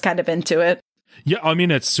I was kind of into it. Yeah, I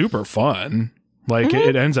mean, it's super fun. Like,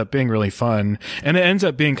 it ends up being really fun. And it ends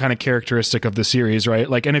up being kind of characteristic of the series, right?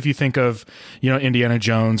 Like, and if you think of, Indiana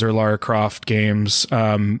Jones or Lara Croft games,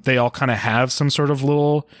 they all kind of have some sort of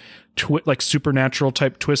little like supernatural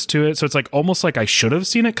type twist to it. So it's like almost like I should have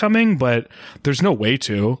seen it coming, but there's no way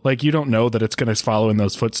to. Like, you don't know that it's going to follow in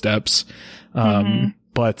those footsteps.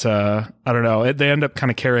 But I don't know. They end up kind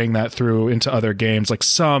of carrying that through into other games, like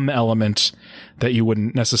some element that you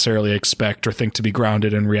wouldn't necessarily expect or think to be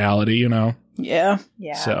grounded in reality, Yeah.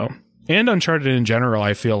 Yeah. So, and Uncharted in general,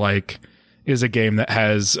 I feel like is a game that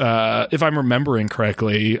has, if I'm remembering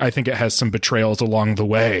correctly, I think it has some betrayals along the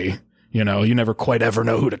way. You never quite ever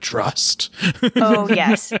know who to trust. Oh,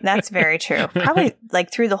 yes. That's very true. Probably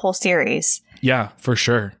like through the whole series. Yeah, for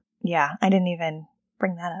sure. Yeah. I didn't even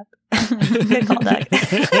bring that up. Good call, Doug.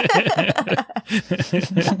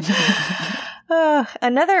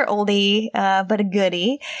 Another oldie, but a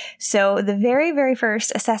goodie. So the very, very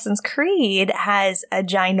first Assassin's Creed has a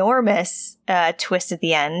ginormous twist at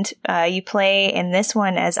the end. You play in this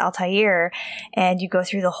one as Altair, and you go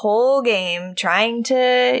through the whole game trying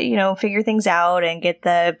to, figure things out and get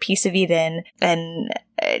the Piece of Eden and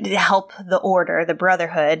help the Order, the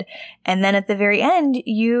Brotherhood. And then at the very end,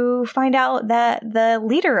 you find out that the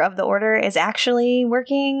leader of the Order is actually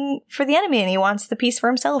working for the enemy, and he wants the piece for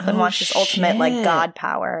himself and wants this ultimate like god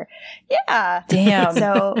power. Yeah. Damn.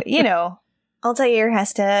 So, Altair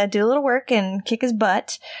has to do a little work and kick his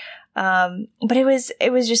butt. But it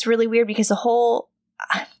was just really weird because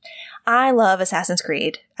I love Assassin's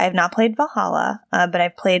Creed. I have not played Valhalla, but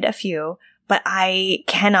I've played a few, but I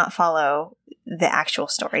cannot follow the actual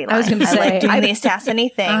storyline. I was going to say, I like doing the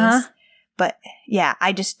assassiny things. But yeah,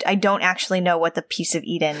 I don't actually know what the Piece of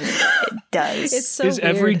Eden does. It's so Is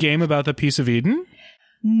weird. every game about the Piece of Eden?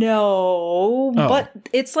 No, but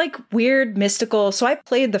it's like weird, mystical. So I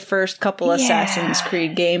played the first couple Assassin's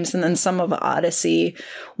Creed games and then some of Odyssey.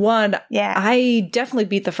 I definitely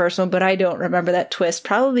beat the first one, but I don't remember that twist,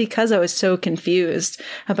 probably because I was so confused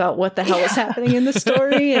about what the hell is happening in the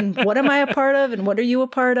story and what am I a part of and what are you a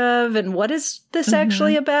part of and what is this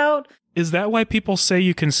actually about? Is that why people say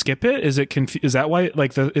you can skip it? Is it is that why,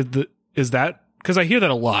 like, is that... Because I hear that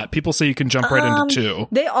a lot. People say you can jump right into 2.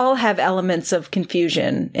 They all have elements of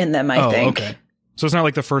confusion in them, I think. Okay. So it's not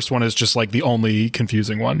like the first one is just like the only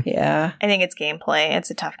confusing one. Yeah. I think it's gameplay. It's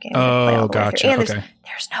a tough game. To play all the way gotcha. through. And okay.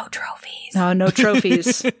 There's no trophies. Oh, no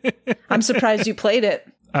trophies. I'm surprised you played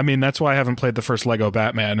it. I mean, that's why I haven't played the first Lego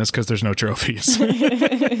Batman, is because there's no trophies.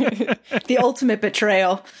 The ultimate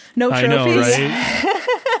betrayal. No trophies. I know,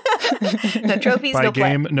 right? No trophies, By no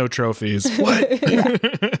game, no trophies.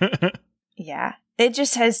 What? Yeah. It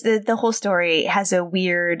just has the whole story has a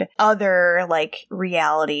weird other like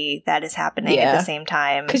reality that is happening at the same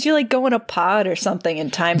time. Because you like go in a pod or something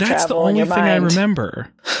and time that's travel in your mind. That's the only thing I remember.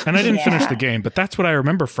 And I didn't finish the game, but that's what I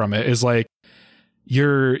remember from it is like,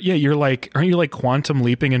 you're like, aren't you like quantum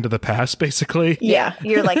leaping into the past basically? Yeah.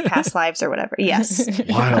 You're like past lives or whatever. Yes.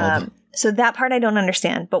 Wild. So that part I don't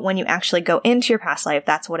understand, but when you actually go into your past life,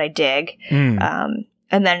 that's what I dig.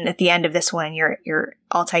 And then at the end of this one, you're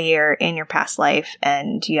Altair in your past life,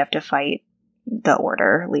 and you have to fight the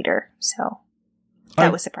Order leader. So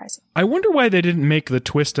that was surprising. I wonder why they didn't make the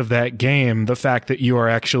twist of that game the fact that you are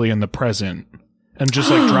actually in the present and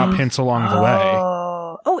just like drop hints along the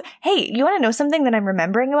way. Oh, hey, you want to know something that I'm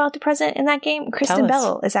remembering about the present in that game? Kristen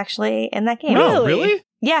Bell is actually in that game. Oh, really?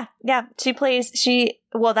 Yeah.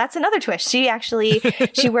 Well, that's another twist. She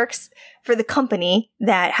works for the company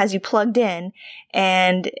that has you plugged in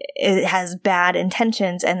and it has bad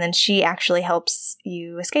intentions, and then she actually helps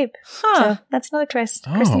you escape. So that's another twist.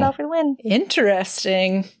 Kristen Bell for the win.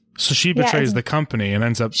 Interesting. So she betrays the company and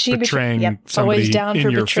ends up betraying somebody always down in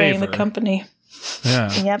for your betraying favor. the company.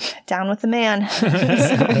 Yeah. Yep. Down with the man.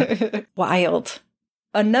 Wild.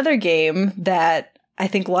 Another game that I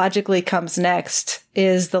think logically comes next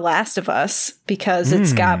is The Last of Us, because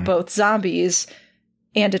it's got both zombies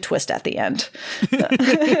and a twist at the end.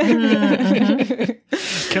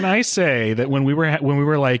 Can I say that when we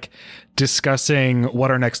were like discussing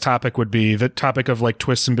what our next topic would be, the topic of like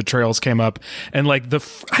twists and betrayals came up, and like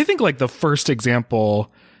I think like the first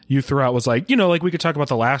example you threw out was like, like we could talk about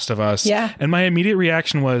The Last of Us. Yeah. And my immediate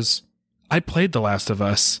reaction was, I played The Last of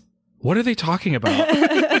Us. What are they talking about?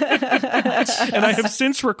 And I have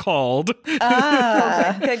since recalled. Good.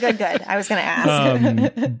 I was going to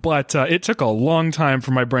ask. But it took a long time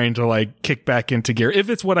for my brain to like kick back into gear, if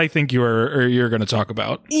it's what I think you're going to talk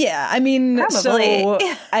about. Yeah, I mean, probably. So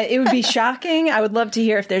it would be shocking. I would love to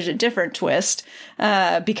hear if there's a different twist,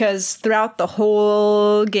 because throughout the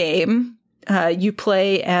whole game, you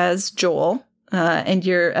play as Joel, and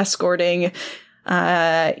you're escorting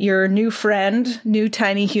your new friend, new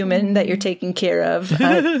tiny human that you're taking care of,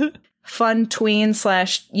 fun tween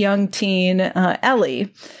 / young teen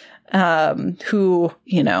Ellie, who,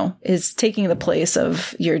 you know, is taking the place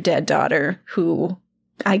of your dead daughter, who,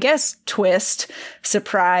 I guess, twist,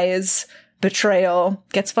 surprise, betrayal,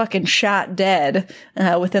 gets fucking shot dead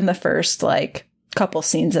within the first, like, couple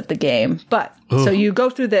scenes of the game. But, so you go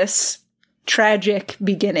through this tragic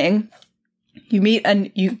beginning. You meet,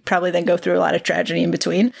 and you probably then go through a lot of tragedy in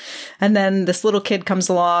between. And then this little kid comes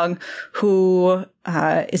along who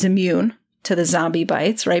is immune to the zombie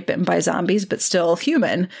bites, right? Bitten by zombies, but still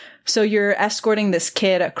human. So you're escorting this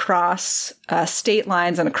kid across state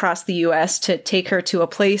lines and across the U.S. to take her to a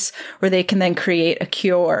place where they can then create a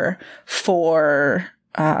cure for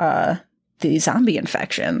the zombie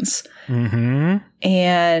infections. Mm-hmm.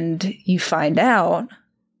 And you find out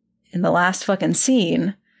in the last fucking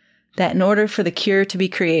scene that in order for the cure to be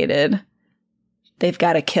created, they've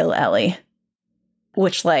got to kill Ellie,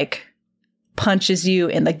 which, like, punches you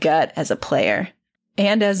in the gut as a player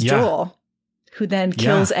and as Joel, who then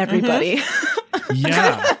kills everybody. Mm-hmm.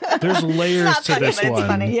 Yeah, there's layers to this one.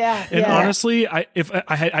 Funny. Yeah, and honestly, I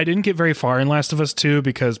didn't get very far in Last of Us 2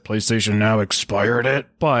 because PlayStation Now expired it,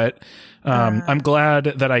 but I'm glad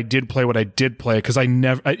that I did play what I did play, because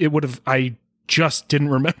I just didn't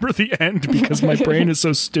remember the end because my brain is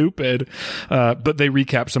so stupid. But they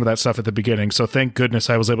recap some of that stuff at the beginning. So thank goodness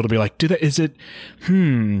I was able to be like, is it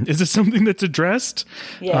something that's addressed?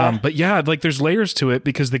 Yeah. But yeah, like there's layers to it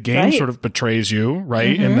because the game sort of betrays you,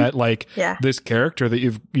 right? Mm-hmm. And that like this character that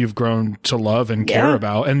you've grown to love and care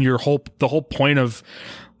about, and the whole point of,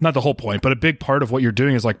 not the whole point, but a big part of what you're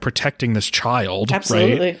doing is like protecting this child.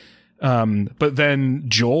 Absolutely. Right? But then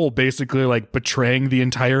Joel basically like betraying the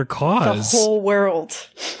entire cause. The whole world.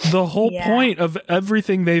 The whole point of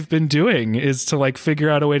everything they've been doing is to like figure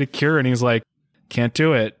out a way to cure. And he's like, can't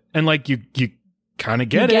do it. And like, you kind of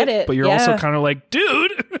get it, but you're also kind of like,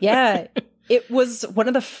 dude. Yeah. It was one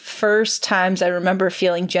of the first times I remember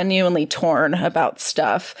feeling genuinely torn about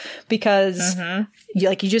stuff because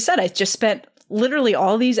like you just said, I just spent literally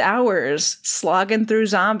all these hours slogging through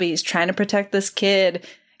zombies, trying to protect this kid,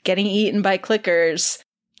 getting eaten by clickers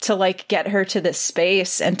to like get her to this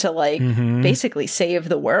space and to like basically save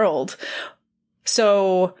the world.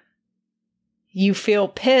 So you feel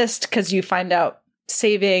pissed because you find out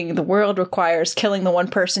saving the world requires killing the one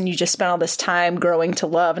person you just spent all this time growing to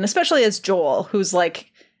love. And especially as Joel, who's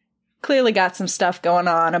like clearly got some stuff going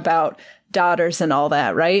on about daughters and all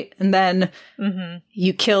that, right? And then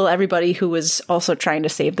you kill everybody who was also trying to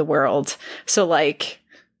save the world. So like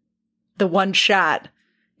the one shot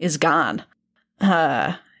is gone.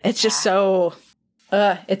 It's just so,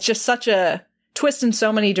 it's just such a twist in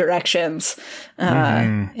so many directions.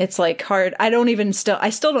 It's like hard. I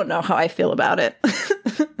still don't know how I feel about it.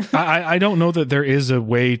 I don't know that there is a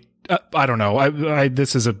way. I don't know.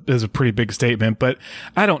 This is a pretty big statement, but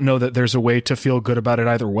I don't know that there's a way to feel good about it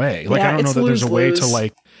either way. Like, I don't know that there's a way to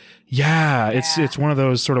like, it's one of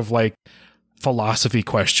those sort of like philosophy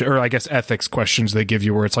question, or I guess ethics questions they give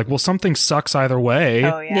you where it's like, well, something sucks either way.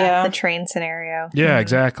 Oh yeah. The train scenario. Yeah,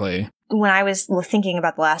 exactly. When I was thinking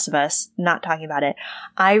about The Last of Us, not talking about it,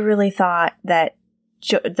 I really thought that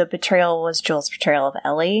the betrayal was Joel's betrayal of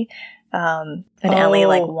Ellie. And Ellie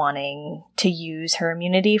like wanting to use her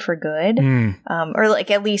immunity for good. Or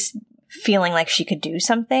like at least feeling like she could do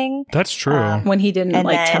something. That's true. When he didn't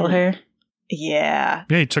tell her. Yeah.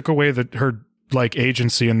 Yeah, he took away her like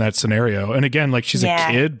agency in that scenario. And again, like she's a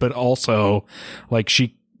kid, but also like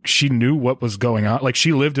she knew what was going on. Like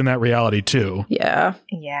she lived in that reality too. Yeah.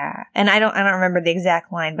 Yeah. And I don't remember the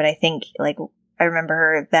exact line, but I think like I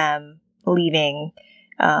remember them leaving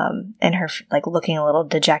and her like looking a little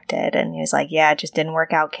dejected, and he was like, yeah, it just didn't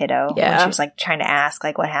work out, kiddo. Yeah. And she was like trying to ask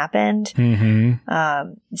like what happened.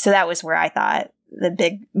 So that was where I thought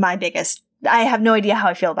my biggest, I have no idea how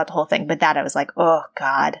I feel about the whole thing, but that I was like, oh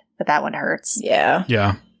God, but that one hurts. Yeah.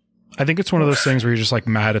 Yeah. I think it's one of those things where you're just like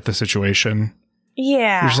mad at the situation.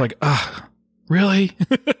 Yeah. You're just like, ugh, really?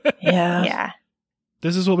 Yeah. Yeah.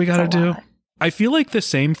 This is what we got to do. I feel like the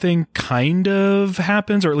same thing kind of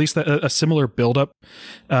happens, or at least a similar buildup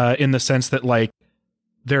in the sense that like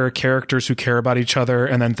there are characters who care about each other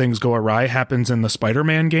and then things go awry happens in the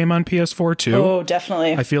Spider-Man game on PS4 too. Oh,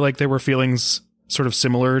 definitely. I feel like there were feelings sort of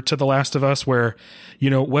similar to The Last of Us where,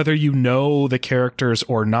 whether you know the characters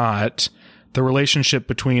or not, the relationship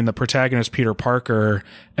between the protagonist Peter Parker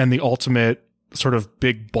and the ultimate sort of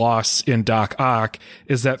big boss in Doc Ock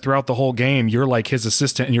is that throughout the whole game, you're like his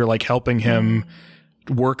assistant and you're like helping him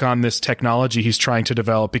work on this technology he's trying to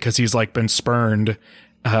develop because he's like been spurned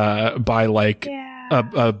by like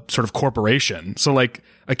a sort of corporation. So like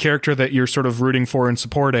a character that you're sort of rooting for and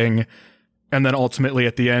supporting, and then ultimately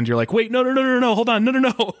at the end you're like, wait, no, hold on,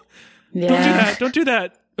 no. Yeah. Don't do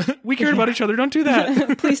that. We cared about each other. Don't do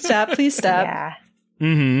that. Please stop. Yeah.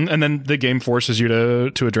 And then the game forces you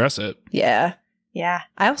to address it. Yeah. Yeah.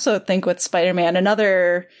 I also think with Spider-Man,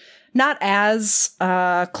 another not as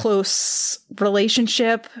close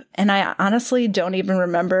relationship, and I honestly don't even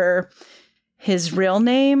remember his real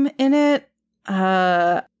name in it.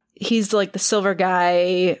 He's like the silver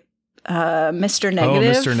guy, Mr.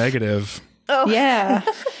 Negative. Oh, Mr. Negative. Oh. Yeah.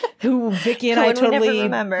 Who Vicky and I totally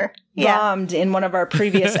remember. bombed in one of our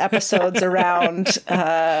previous episodes around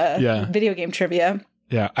video game trivia.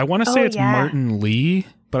 Yeah. I want to say it's Martin Lee,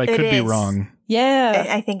 but I could be wrong. Yeah.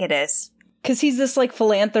 I think it is. Because he's this like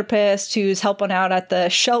philanthropist who's helping out at the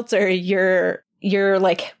shelter. You're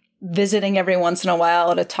like visiting every once in a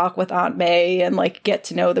while to talk with Aunt May and like get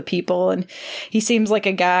to know the people. And he seems like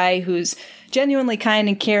a guy who's genuinely kind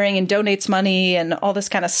and caring and donates money and all this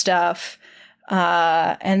kind of stuff.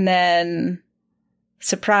 And then,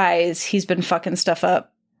 surprise, he's been fucking stuff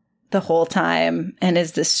up the whole time and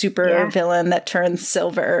is this super villain that turns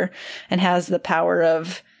silver and has the power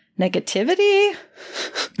of negativity.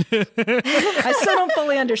 I still don't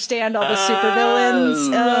fully understand all the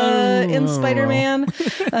supervillains in Spider-Man.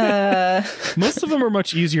 Most of them are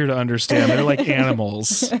much easier to understand. They're like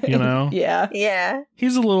animals, Yeah. Yeah.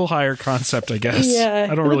 He's a little higher concept, I guess. Yeah.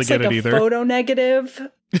 I don't really get it either. Photo negative.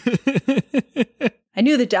 I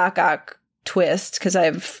knew the Doc Ock twist because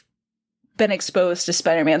I've been exposed to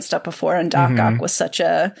Spider-Man stuff before, and Doc Ock was such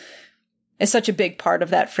a big part of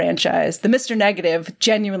that franchise. The Mr. Negative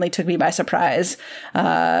genuinely took me by surprise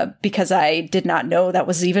because I did not know that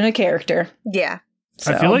was even a character. Yeah.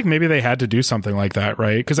 So. I feel like maybe they had to do something like that,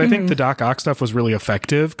 right? Because I think the Doc Ock stuff was really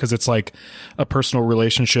effective because it's like a personal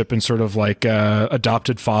relationship and sort of like a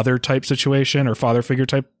adopted father type situation or father figure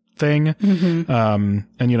type thing.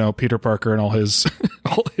 And Peter Parker and all his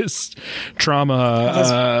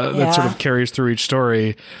trauma that sort of carries through each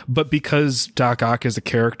story. But because Doc Ock is a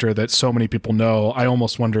character that so many people know, I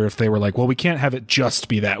almost wonder if they were like, well, we can't have it just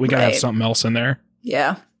be that. We gotta have something else in there.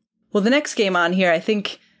 Yeah. Well, the next game on here I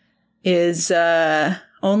think is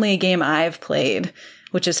only a game I've played,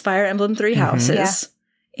 which is Fire Emblem Three Houses.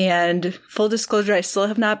 And full disclosure, I still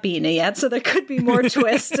have not beaten it yet, so there could be more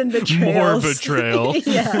twists and betrayals. More betrayal.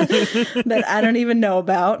 That I don't even know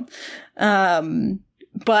about.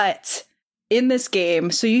 But in this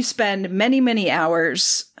game, so you spend many, many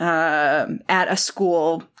hours at a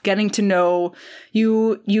school getting to know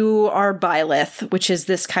you are Byleth, which is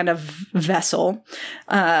this kind of vessel.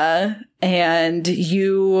 And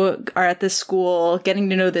you are at this school getting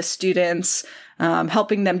to know the students,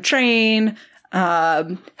 helping them train,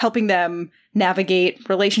 helping them navigate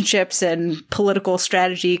relationships and political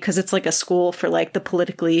strategy, because it's like a school for like the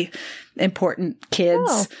politically important kids.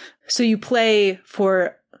 Oh. So you play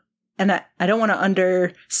for, and I don't want to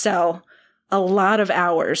undersell, a lot of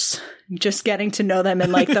hours just getting to know them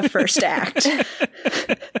in like the first act.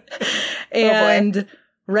 And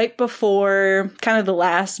right before kind of the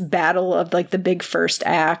last battle of like the big first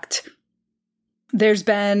act, there's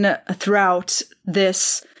been throughout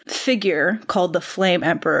this figure called the Flame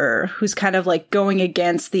Emperor, who's kind of like going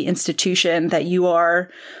against the institution that you are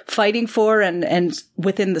fighting for and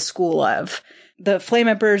within the school of. The Flame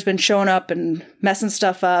Emperor has been showing up and messing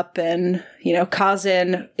stuff up and,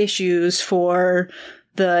 causing issues for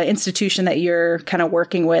the institution that you're kind of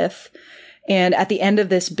working with. And at the end of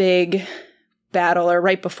this big battle, or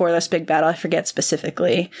right before this big battle, I forget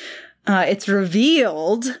specifically, it's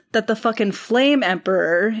revealed that the fucking Flame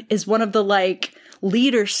Emperor is one of the like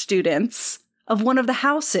leader students of one of the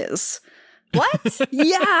houses. What?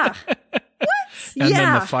 Yeah. What? And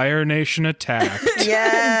then the Fire Nation attacked.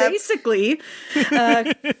 Yeah. Basically.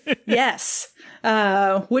 Yes.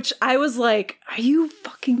 Which I was like, are you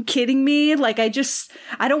fucking kidding me? Like, I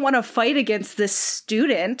don't want to fight against this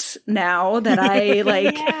student now that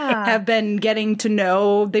I have been getting to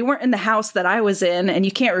know. They weren't in the house that I was in, and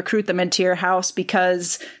you can't recruit them into your house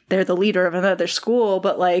because they're the leader of another school,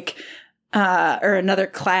 but or another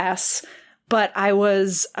class. But I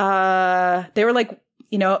was, they were like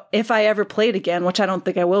you know, if I ever play it again, which I don't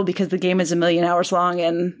think I will because the game is 1,000,000 hours long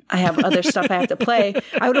and I have other stuff I have to play,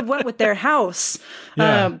 I would have went with their house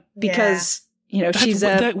because, you know, she's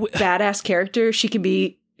a badass character.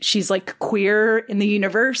 She's like queer in the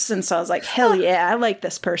universe. And so I was like, hell yeah, I like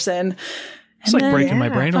this person. It's like breaking my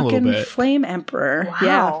brain a little bit. Flame Emperor.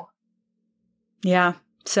 Wow. Yeah.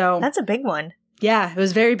 So that's a big one. Yeah, it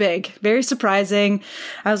was very big, very surprising.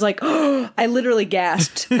 I was like, oh, I literally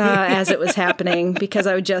gasped as it was happening because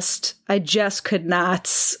I just could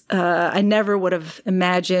not, I never would have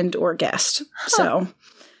imagined or guessed. So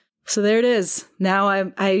there it is. Now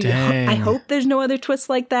I hope there's no other twists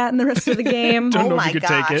like that in the rest of the game. Don't know if you could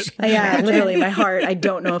take it. Yeah, literally my heart. I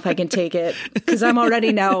don't know if I can take it because I'm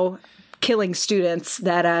already now killing students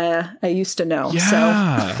that I used to know.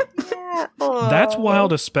 Yeah. So. That's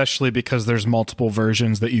wild, especially because there's multiple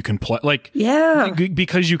versions that you can play. Like,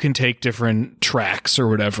 because you can take different tracks or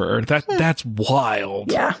whatever. That's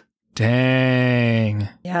wild. Yeah. Dang.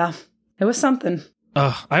 Yeah. It was something.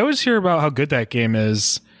 I always hear about how good that game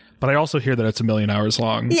is, but I also hear that it's 1,000,000 hours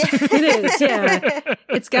long. Yeah. It is, yeah.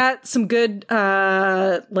 It's got some good,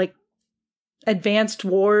 like, Advanced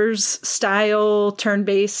Wars style,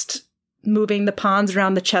 turn-based, moving the pawns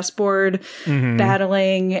around the chessboard,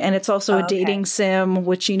 battling, and it's also a dating sim,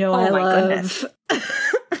 which I love.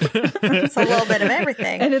 It's a little bit of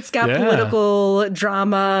everything. And it's got political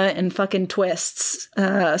drama and fucking twists.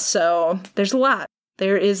 So there's a lot.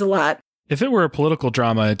 There is a lot. If it were a political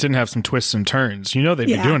drama, it didn't have some twists and turns. You know they'd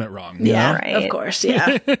be doing it wrong. You know? Right. Of course,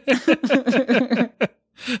 yeah.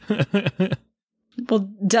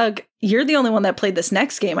 Well, Doug, you're the only one that played this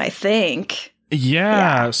next game, I think.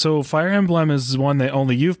 Yeah, so Fire Emblem is one that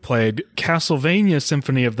only you've played. Castlevania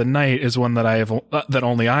Symphony of the Night is one that that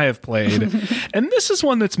only I have played. And this is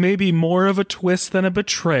one that's maybe more of a twist than a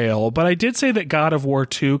betrayal, but I did say that God of War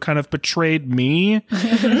 2 kind of betrayed me.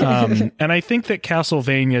 And I think that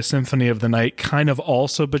Castlevania Symphony of the Night kind of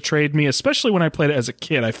also betrayed me, especially when I played it as a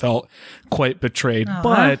kid. I felt quite betrayed.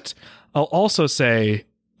 But I'll also say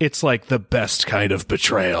it's like the best kind of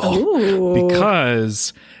betrayal. Ooh.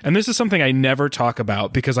 Because, and this is something I never talk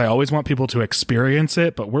about because I always want people to experience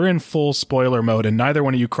it, but we're in full spoiler mode and neither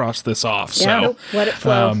one of you crossed this off. Yeah, so let it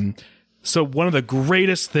flow. So one of the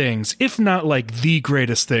greatest things, if not like the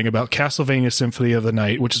greatest thing about Castlevania Symphony of the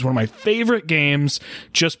Night, which is one of my favorite games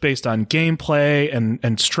just based on gameplay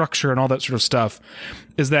and structure and all that sort of stuff,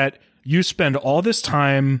 is that you spend all this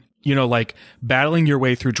time, you know, like battling your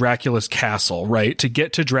way through Dracula's castle, right? To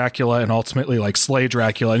get to Dracula and ultimately like slay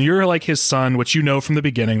Dracula. And you're like his son, which you know from the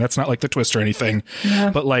beginning. That's not like the twist or anything.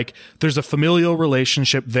 Yeah. But like there's a familial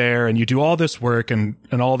relationship there and you do all this work and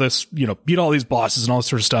all this, you know, beat all these bosses and all this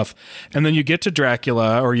sort of stuff. And then you get to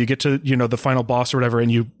Dracula or you get to, you know, the final boss or whatever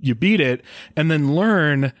and you beat it and then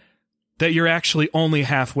learn that you're actually only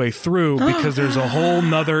halfway through because there's a whole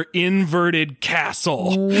nother inverted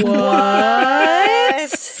castle. What?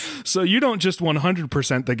 So you don't just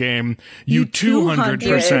 100% the game, you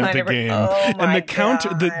 200% the game. Oh and the counter,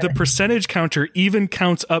 the percentage counter even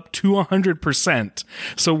counts up to 100%.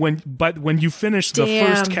 So when you finish the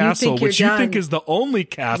first castle, which you think is the only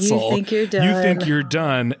castle, you think you're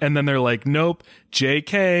done. And then they're like, nope,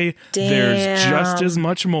 JK, there's just as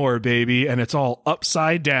much more, baby. And it's all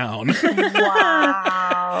upside down.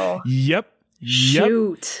 Wow. Yep.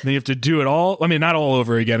 Shoot. Then you have to do it all. I mean, not all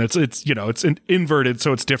over again. It's you know, it's inverted,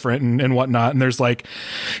 so it's different and whatnot. And there's like,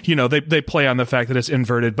 you know, they play on the fact that it's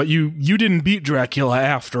inverted, but you didn't beat Dracula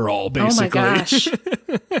after all, basically. Oh my gosh.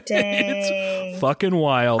 Dang. It's fucking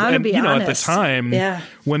wild. I'm and be you know, honest. at the time,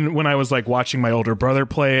 when I was like watching my older brother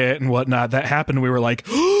play it and whatnot, that happened. We were like,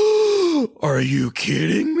 are you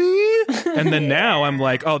kidding me? And then now I'm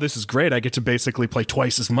like, oh, this is great. I get to basically play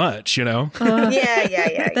twice as much, you know?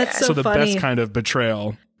 Yeah. That's So the funny. best kind of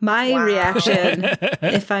betrayal. My reaction,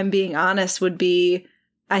 if I'm being honest, would be,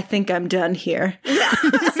 I think I'm done here. Yeah,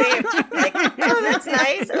 same. Like, oh, that's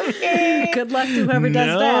nice. Okay. Good luck to whoever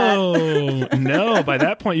does that. No, by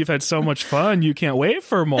that point, you've had so much fun. You can't wait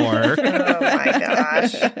for more. Oh my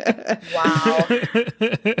gosh. Wow.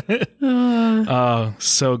 Oh,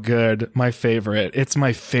 so good. My favorite. It's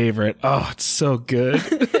my favorite. Oh, it's so good.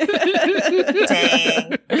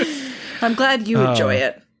 Dang. I'm glad you enjoy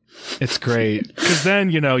it. It's great. Because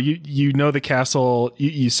then, you know, you know the castle,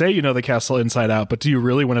 you say you know the castle inside out, but do you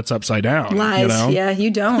really when it's upside down? Lies. You know? Yeah, you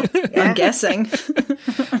don't. I'm guessing.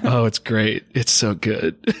 Oh, it's great. It's so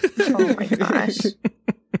good. Oh my gosh.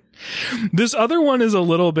 This other one is a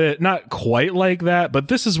little bit, not quite like that, but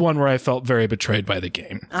this is one where I felt very betrayed by the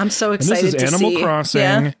game. I'm so excited and this is Animal Crossing.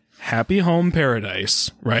 Yeah. Happy Home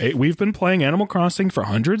Paradise, right? We've been playing Animal Crossing for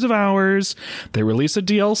hundreds of hours. They release a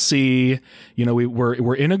DLC. You know,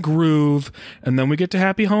 we're in a groove, and then we get to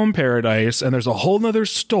Happy Home Paradise, and there's a whole nother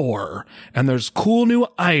store, and there's cool new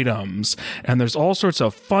items, and there's all sorts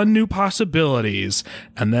of fun new possibilities.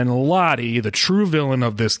 And then Lottie, the true villain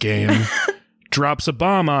of this game, drops a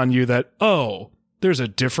bomb on you that, there's a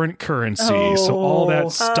different currency. So all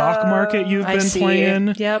that stock market you've been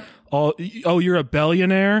playing. Yep. You're a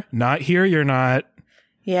billionaire? Not here, you're not.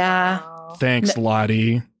 Yeah. Thanks,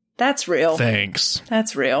 Lottie. That's real. Thanks.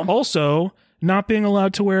 That's real. Also, not being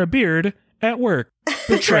allowed to wear a beard at work.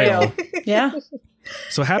 Betrayal. Yeah.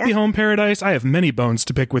 So Happy Home Paradise, I have many bones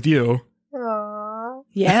to pick with you. Aww.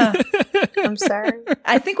 Yeah. I'm sorry.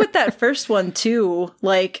 I think with that first one, too,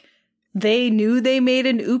 like, they knew they made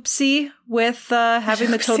an oopsie with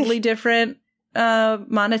having the totally different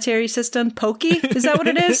monetary system. Pokey? Is that what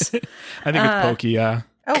it is? I think it's Pokey, yeah.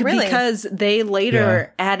 Oh, really? Because they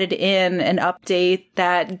later added in an update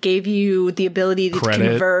that gave you the ability to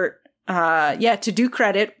convert, to do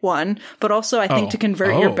credit, one, but also I think to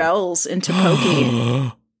convert your bells into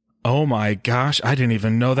Pokey. Oh my gosh, I didn't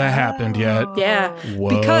even know that happened yet. Yeah, Whoa.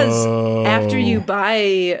 because after you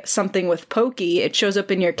buy something with Pokey, it shows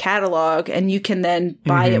up in your catalog and you can then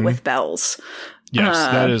buy it with bells. Yes,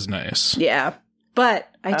 that is nice. Yeah, but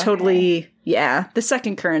I totally, the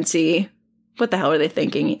second currency, what the hell are they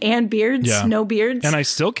thinking? And beards? Yeah. No beards? And I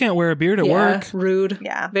still can't wear a beard at work. Rude.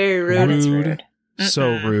 Yeah. Very rude. That is rude.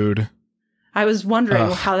 So rude. I was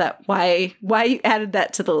wondering why you added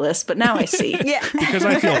that to the list, but now I see. Yeah. Because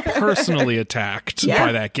I feel personally attacked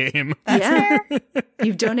by that game. Yeah.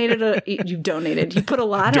 You've donated. You put a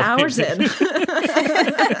lot of hours in.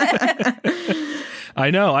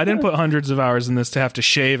 I know. I didn't put hundreds of hours in this to have to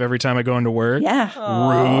shave every time I go into work.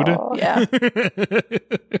 Yeah. Rude. Yeah.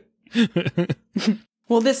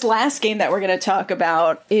 Well, this last game that we're going to talk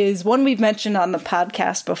about is one we've mentioned on the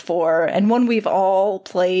podcast before, and one we've all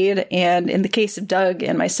played, and in the case of Doug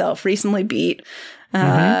and myself, recently beat.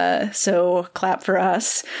 So clap for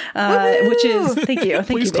us, which is, thank you,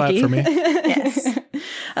 Please you, clap Vicky. for me. Yes.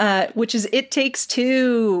 Which is It Takes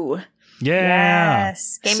Two. Yeah.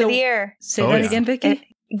 Yes. Game of the year. Say that again,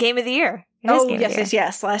 Vicky. Game of the year. It is Game of the Year.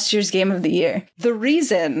 Yes. Last year's Game of the Year. The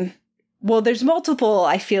reason, well, there's multiple,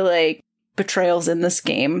 I feel like, betrayals in this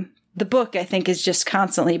game. The book, I think, is just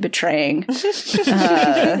constantly betraying you as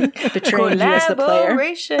the player.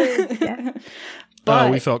 Yeah. But,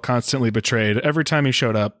 we felt constantly betrayed every time he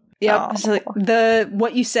showed up. Yep. So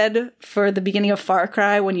what you said for the beginning of Far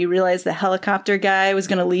Cry when you realized the helicopter guy was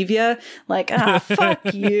going to leave you, like,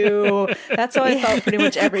 fuck you. That's how I felt pretty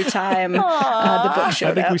much every time the book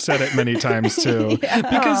showed up. I think we said it many times too.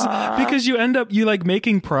 Because you end up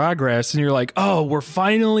making progress and you're like, oh, we're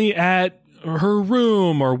finally at her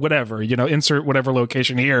room or whatever, insert whatever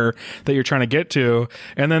location here that you're trying to get to.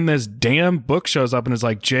 And then this damn book shows up and is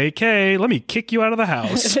like, JK, let me kick you out of the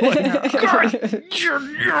house.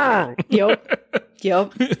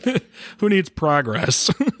 Yep. Who needs progress?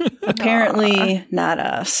 Apparently not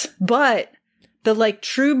us. But the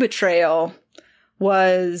true betrayal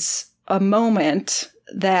was a moment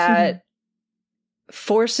that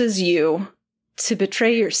forces you to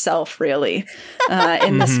betray yourself, really,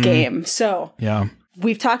 in this game. So,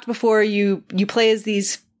 we've talked before. You play as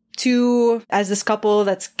this couple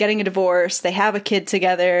that's getting a divorce. They have a kid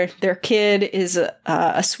together. Their kid is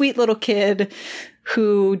a sweet little kid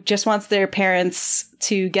who just wants their parents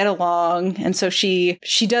to get along, and so she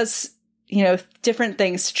does different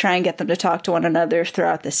things to try and get them to talk to one another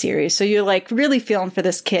throughout the series. So you're really feeling for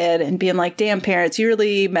this kid and being like, "Damn, parents, you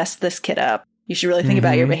really messed this kid up. You should really think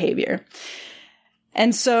about your behavior."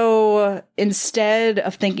 And so instead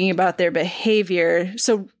of thinking about their behavior,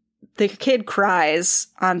 so the kid cries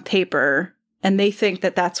on paper and they think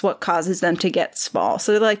that that's what causes them to get small.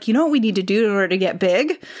 So they're like, you know what we need to do in order to get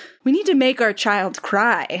big? We need to make our child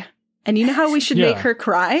cry. And you know how we should make her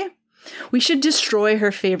cry? We should destroy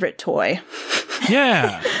her favorite toy.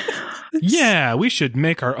 Yeah. Yeah, we should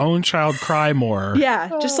make our own child cry more. Yeah,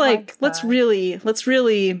 just let's really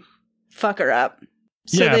fuck her up.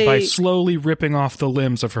 So by slowly ripping off the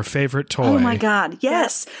limbs of her favorite toy. Oh my god,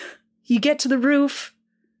 yes. You get to the roof,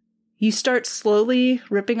 you start slowly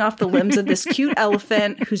ripping off the limbs of this cute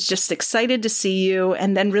elephant who's just excited to see you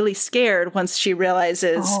and then really scared once she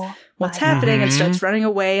realizes what's happening and starts running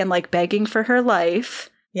away and begging for her life.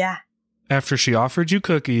 Yeah. After she offered you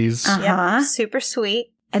cookies. Yeah, super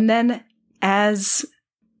sweet. And then as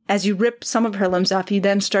you rip some of her limbs off, you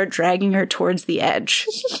then start dragging her towards the edge.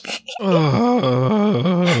 And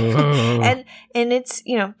it's,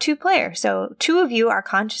 2-player. So 2 of you are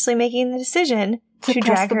consciously making the decision to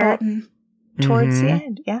drag the button towards the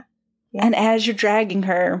end. Yeah. And as you're dragging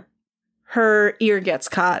her, her ear gets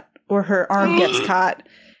caught or her arm gets caught.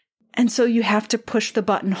 And so you have to push the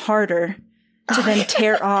button harder to then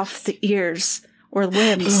tear off the ears or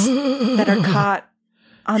limbs that are caught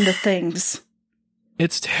on the things.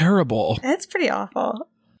 It's terrible. That's pretty awful.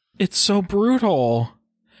 It's so brutal.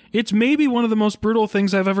 It's maybe one of the most brutal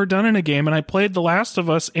things I've ever done in a game, and I played The Last of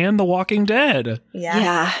Us and The Walking Dead.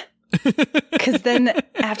 Yeah. Because then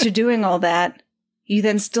after doing all that, you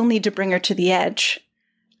then still need to bring her to the edge,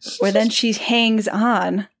 where then she hangs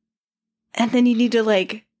on, and then you need to,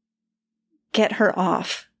 like, get her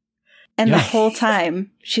off. And the whole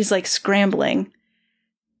time, she's, like, scrambling.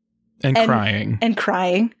 And crying. And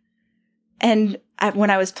crying. And when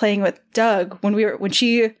I was playing with Doug,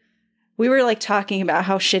 we were like talking about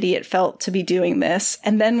how shitty it felt to be doing this.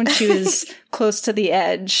 And then when she was close to the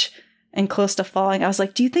edge and close to falling, I was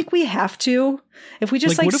like, do you think we have to? If we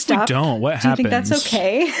just like what stop, if we don't? What happens? Do you think that's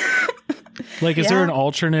okay? Like, is there an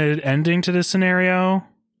alternate ending to this scenario?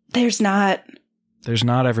 There's not. There's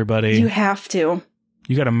not, everybody. You have to.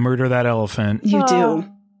 You got to murder that elephant. You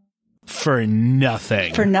do. For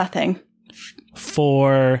nothing. For nothing.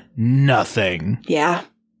 For nothing. Yeah.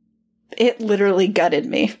 It literally gutted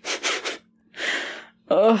me.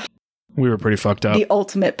 Ugh. We were pretty fucked up. The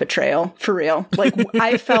ultimate betrayal, for real. Like,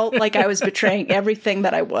 I felt like I was betraying everything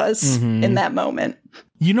that I was in that moment.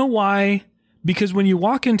 You know why? Because when you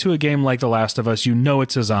walk into a game like The Last of Us, you know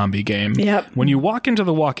it's a zombie game. Yep. When you walk into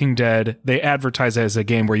The Walking Dead, they advertise it as a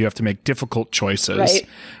game where you have to make difficult choices. Right.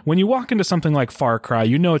 When you walk into something like Far Cry,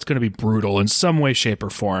 you know it's going to be brutal in some way, shape,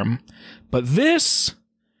 or form. But this,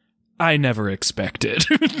 I never expected.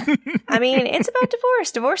 I mean, it's about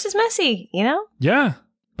divorce. Divorce is messy, you know? Yeah.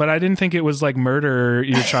 But I didn't think it was like murder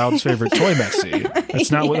your child's favorite toy messy.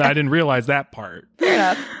 That's not what I didn't realize that part. Fair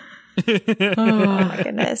enough. Oh my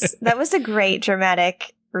goodness. That was a great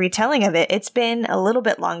dramatic retelling of it. It's been a little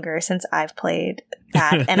bit longer since I've played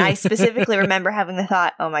that. And I specifically remember having the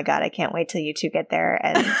thought, oh my God, I can't wait till you two get there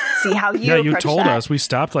and see how you approach you told that. us. We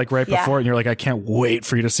stopped like right before and you're like, I can't wait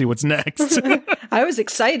for you to see what's next. I was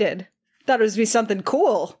excited. Thought it was be something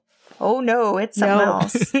cool. Oh no, it's something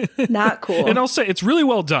else. Not cool. And I'll say it's really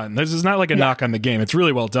well done. This is not like a knock on the game. It's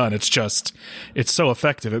really well done. It's just, it's so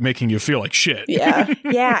effective at making you feel like shit. Yeah.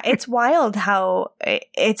 Yeah, it's wild how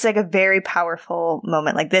it's like a very powerful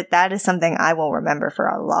moment. Like that is something I will remember for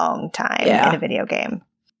a long time in a video game.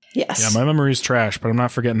 Yes. Yeah, my memory's trash, but I'm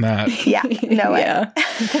not forgetting that. Yeah. No way. Yeah.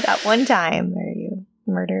 That one time where you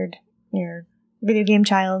murdered your video game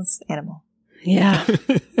child's animal. Yeah.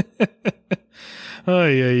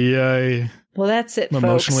 Ay. Well, that's it, I'm folks.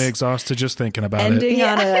 emotionally exhausted just thinking about Ending it.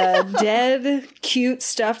 on a dead, cute,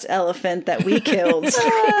 stuffed elephant that we killed.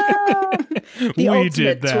 The We ultimate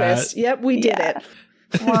did that. twist. Yep, we did it.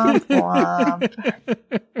 Womp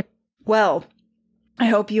womp. Well, I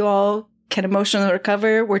hope you all can emotionally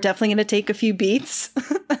recover. We're definitely going to take a few beats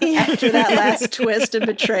after that last twist and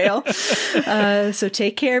betrayal. So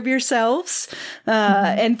take care of yourselves.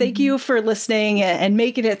 And thank you for listening and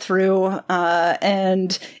making it through.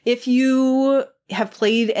 And if you have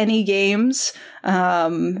played any games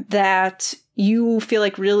that you feel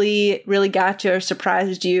like really, really got you or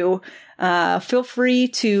surprised you, feel free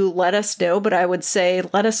to let us know. But I would say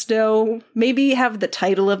let us know, maybe have the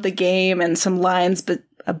title of the game and some lines, but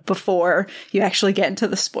before you actually get into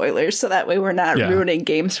the spoilers, so that way we're not ruining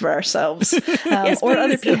games for ourselves or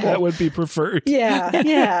other people. That would be preferred.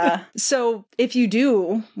 Yeah. So if you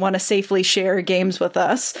do want to safely share games with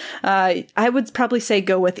us, I would probably say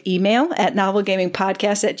go with email at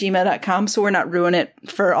novelgamingpodcast@gmail.com, so we're not ruining it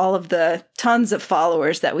for all of the tons of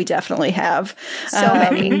followers that we definitely have. So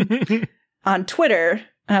many. On Twitter,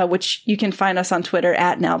 which you can find us on Twitter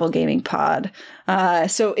at NovelGamingPod.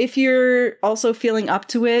 So if you're also feeling up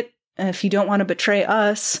to it, if you don't want to betray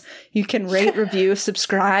us, you can rate, review,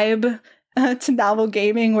 subscribe to Novel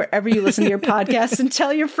Gaming wherever you listen to your podcasts and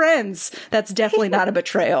tell your friends. That's definitely not a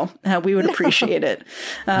betrayal. We would appreciate it.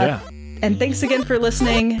 And thanks again for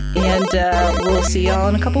listening, and we'll see y'all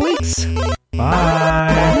in a couple weeks. Bye.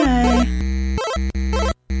 Bye.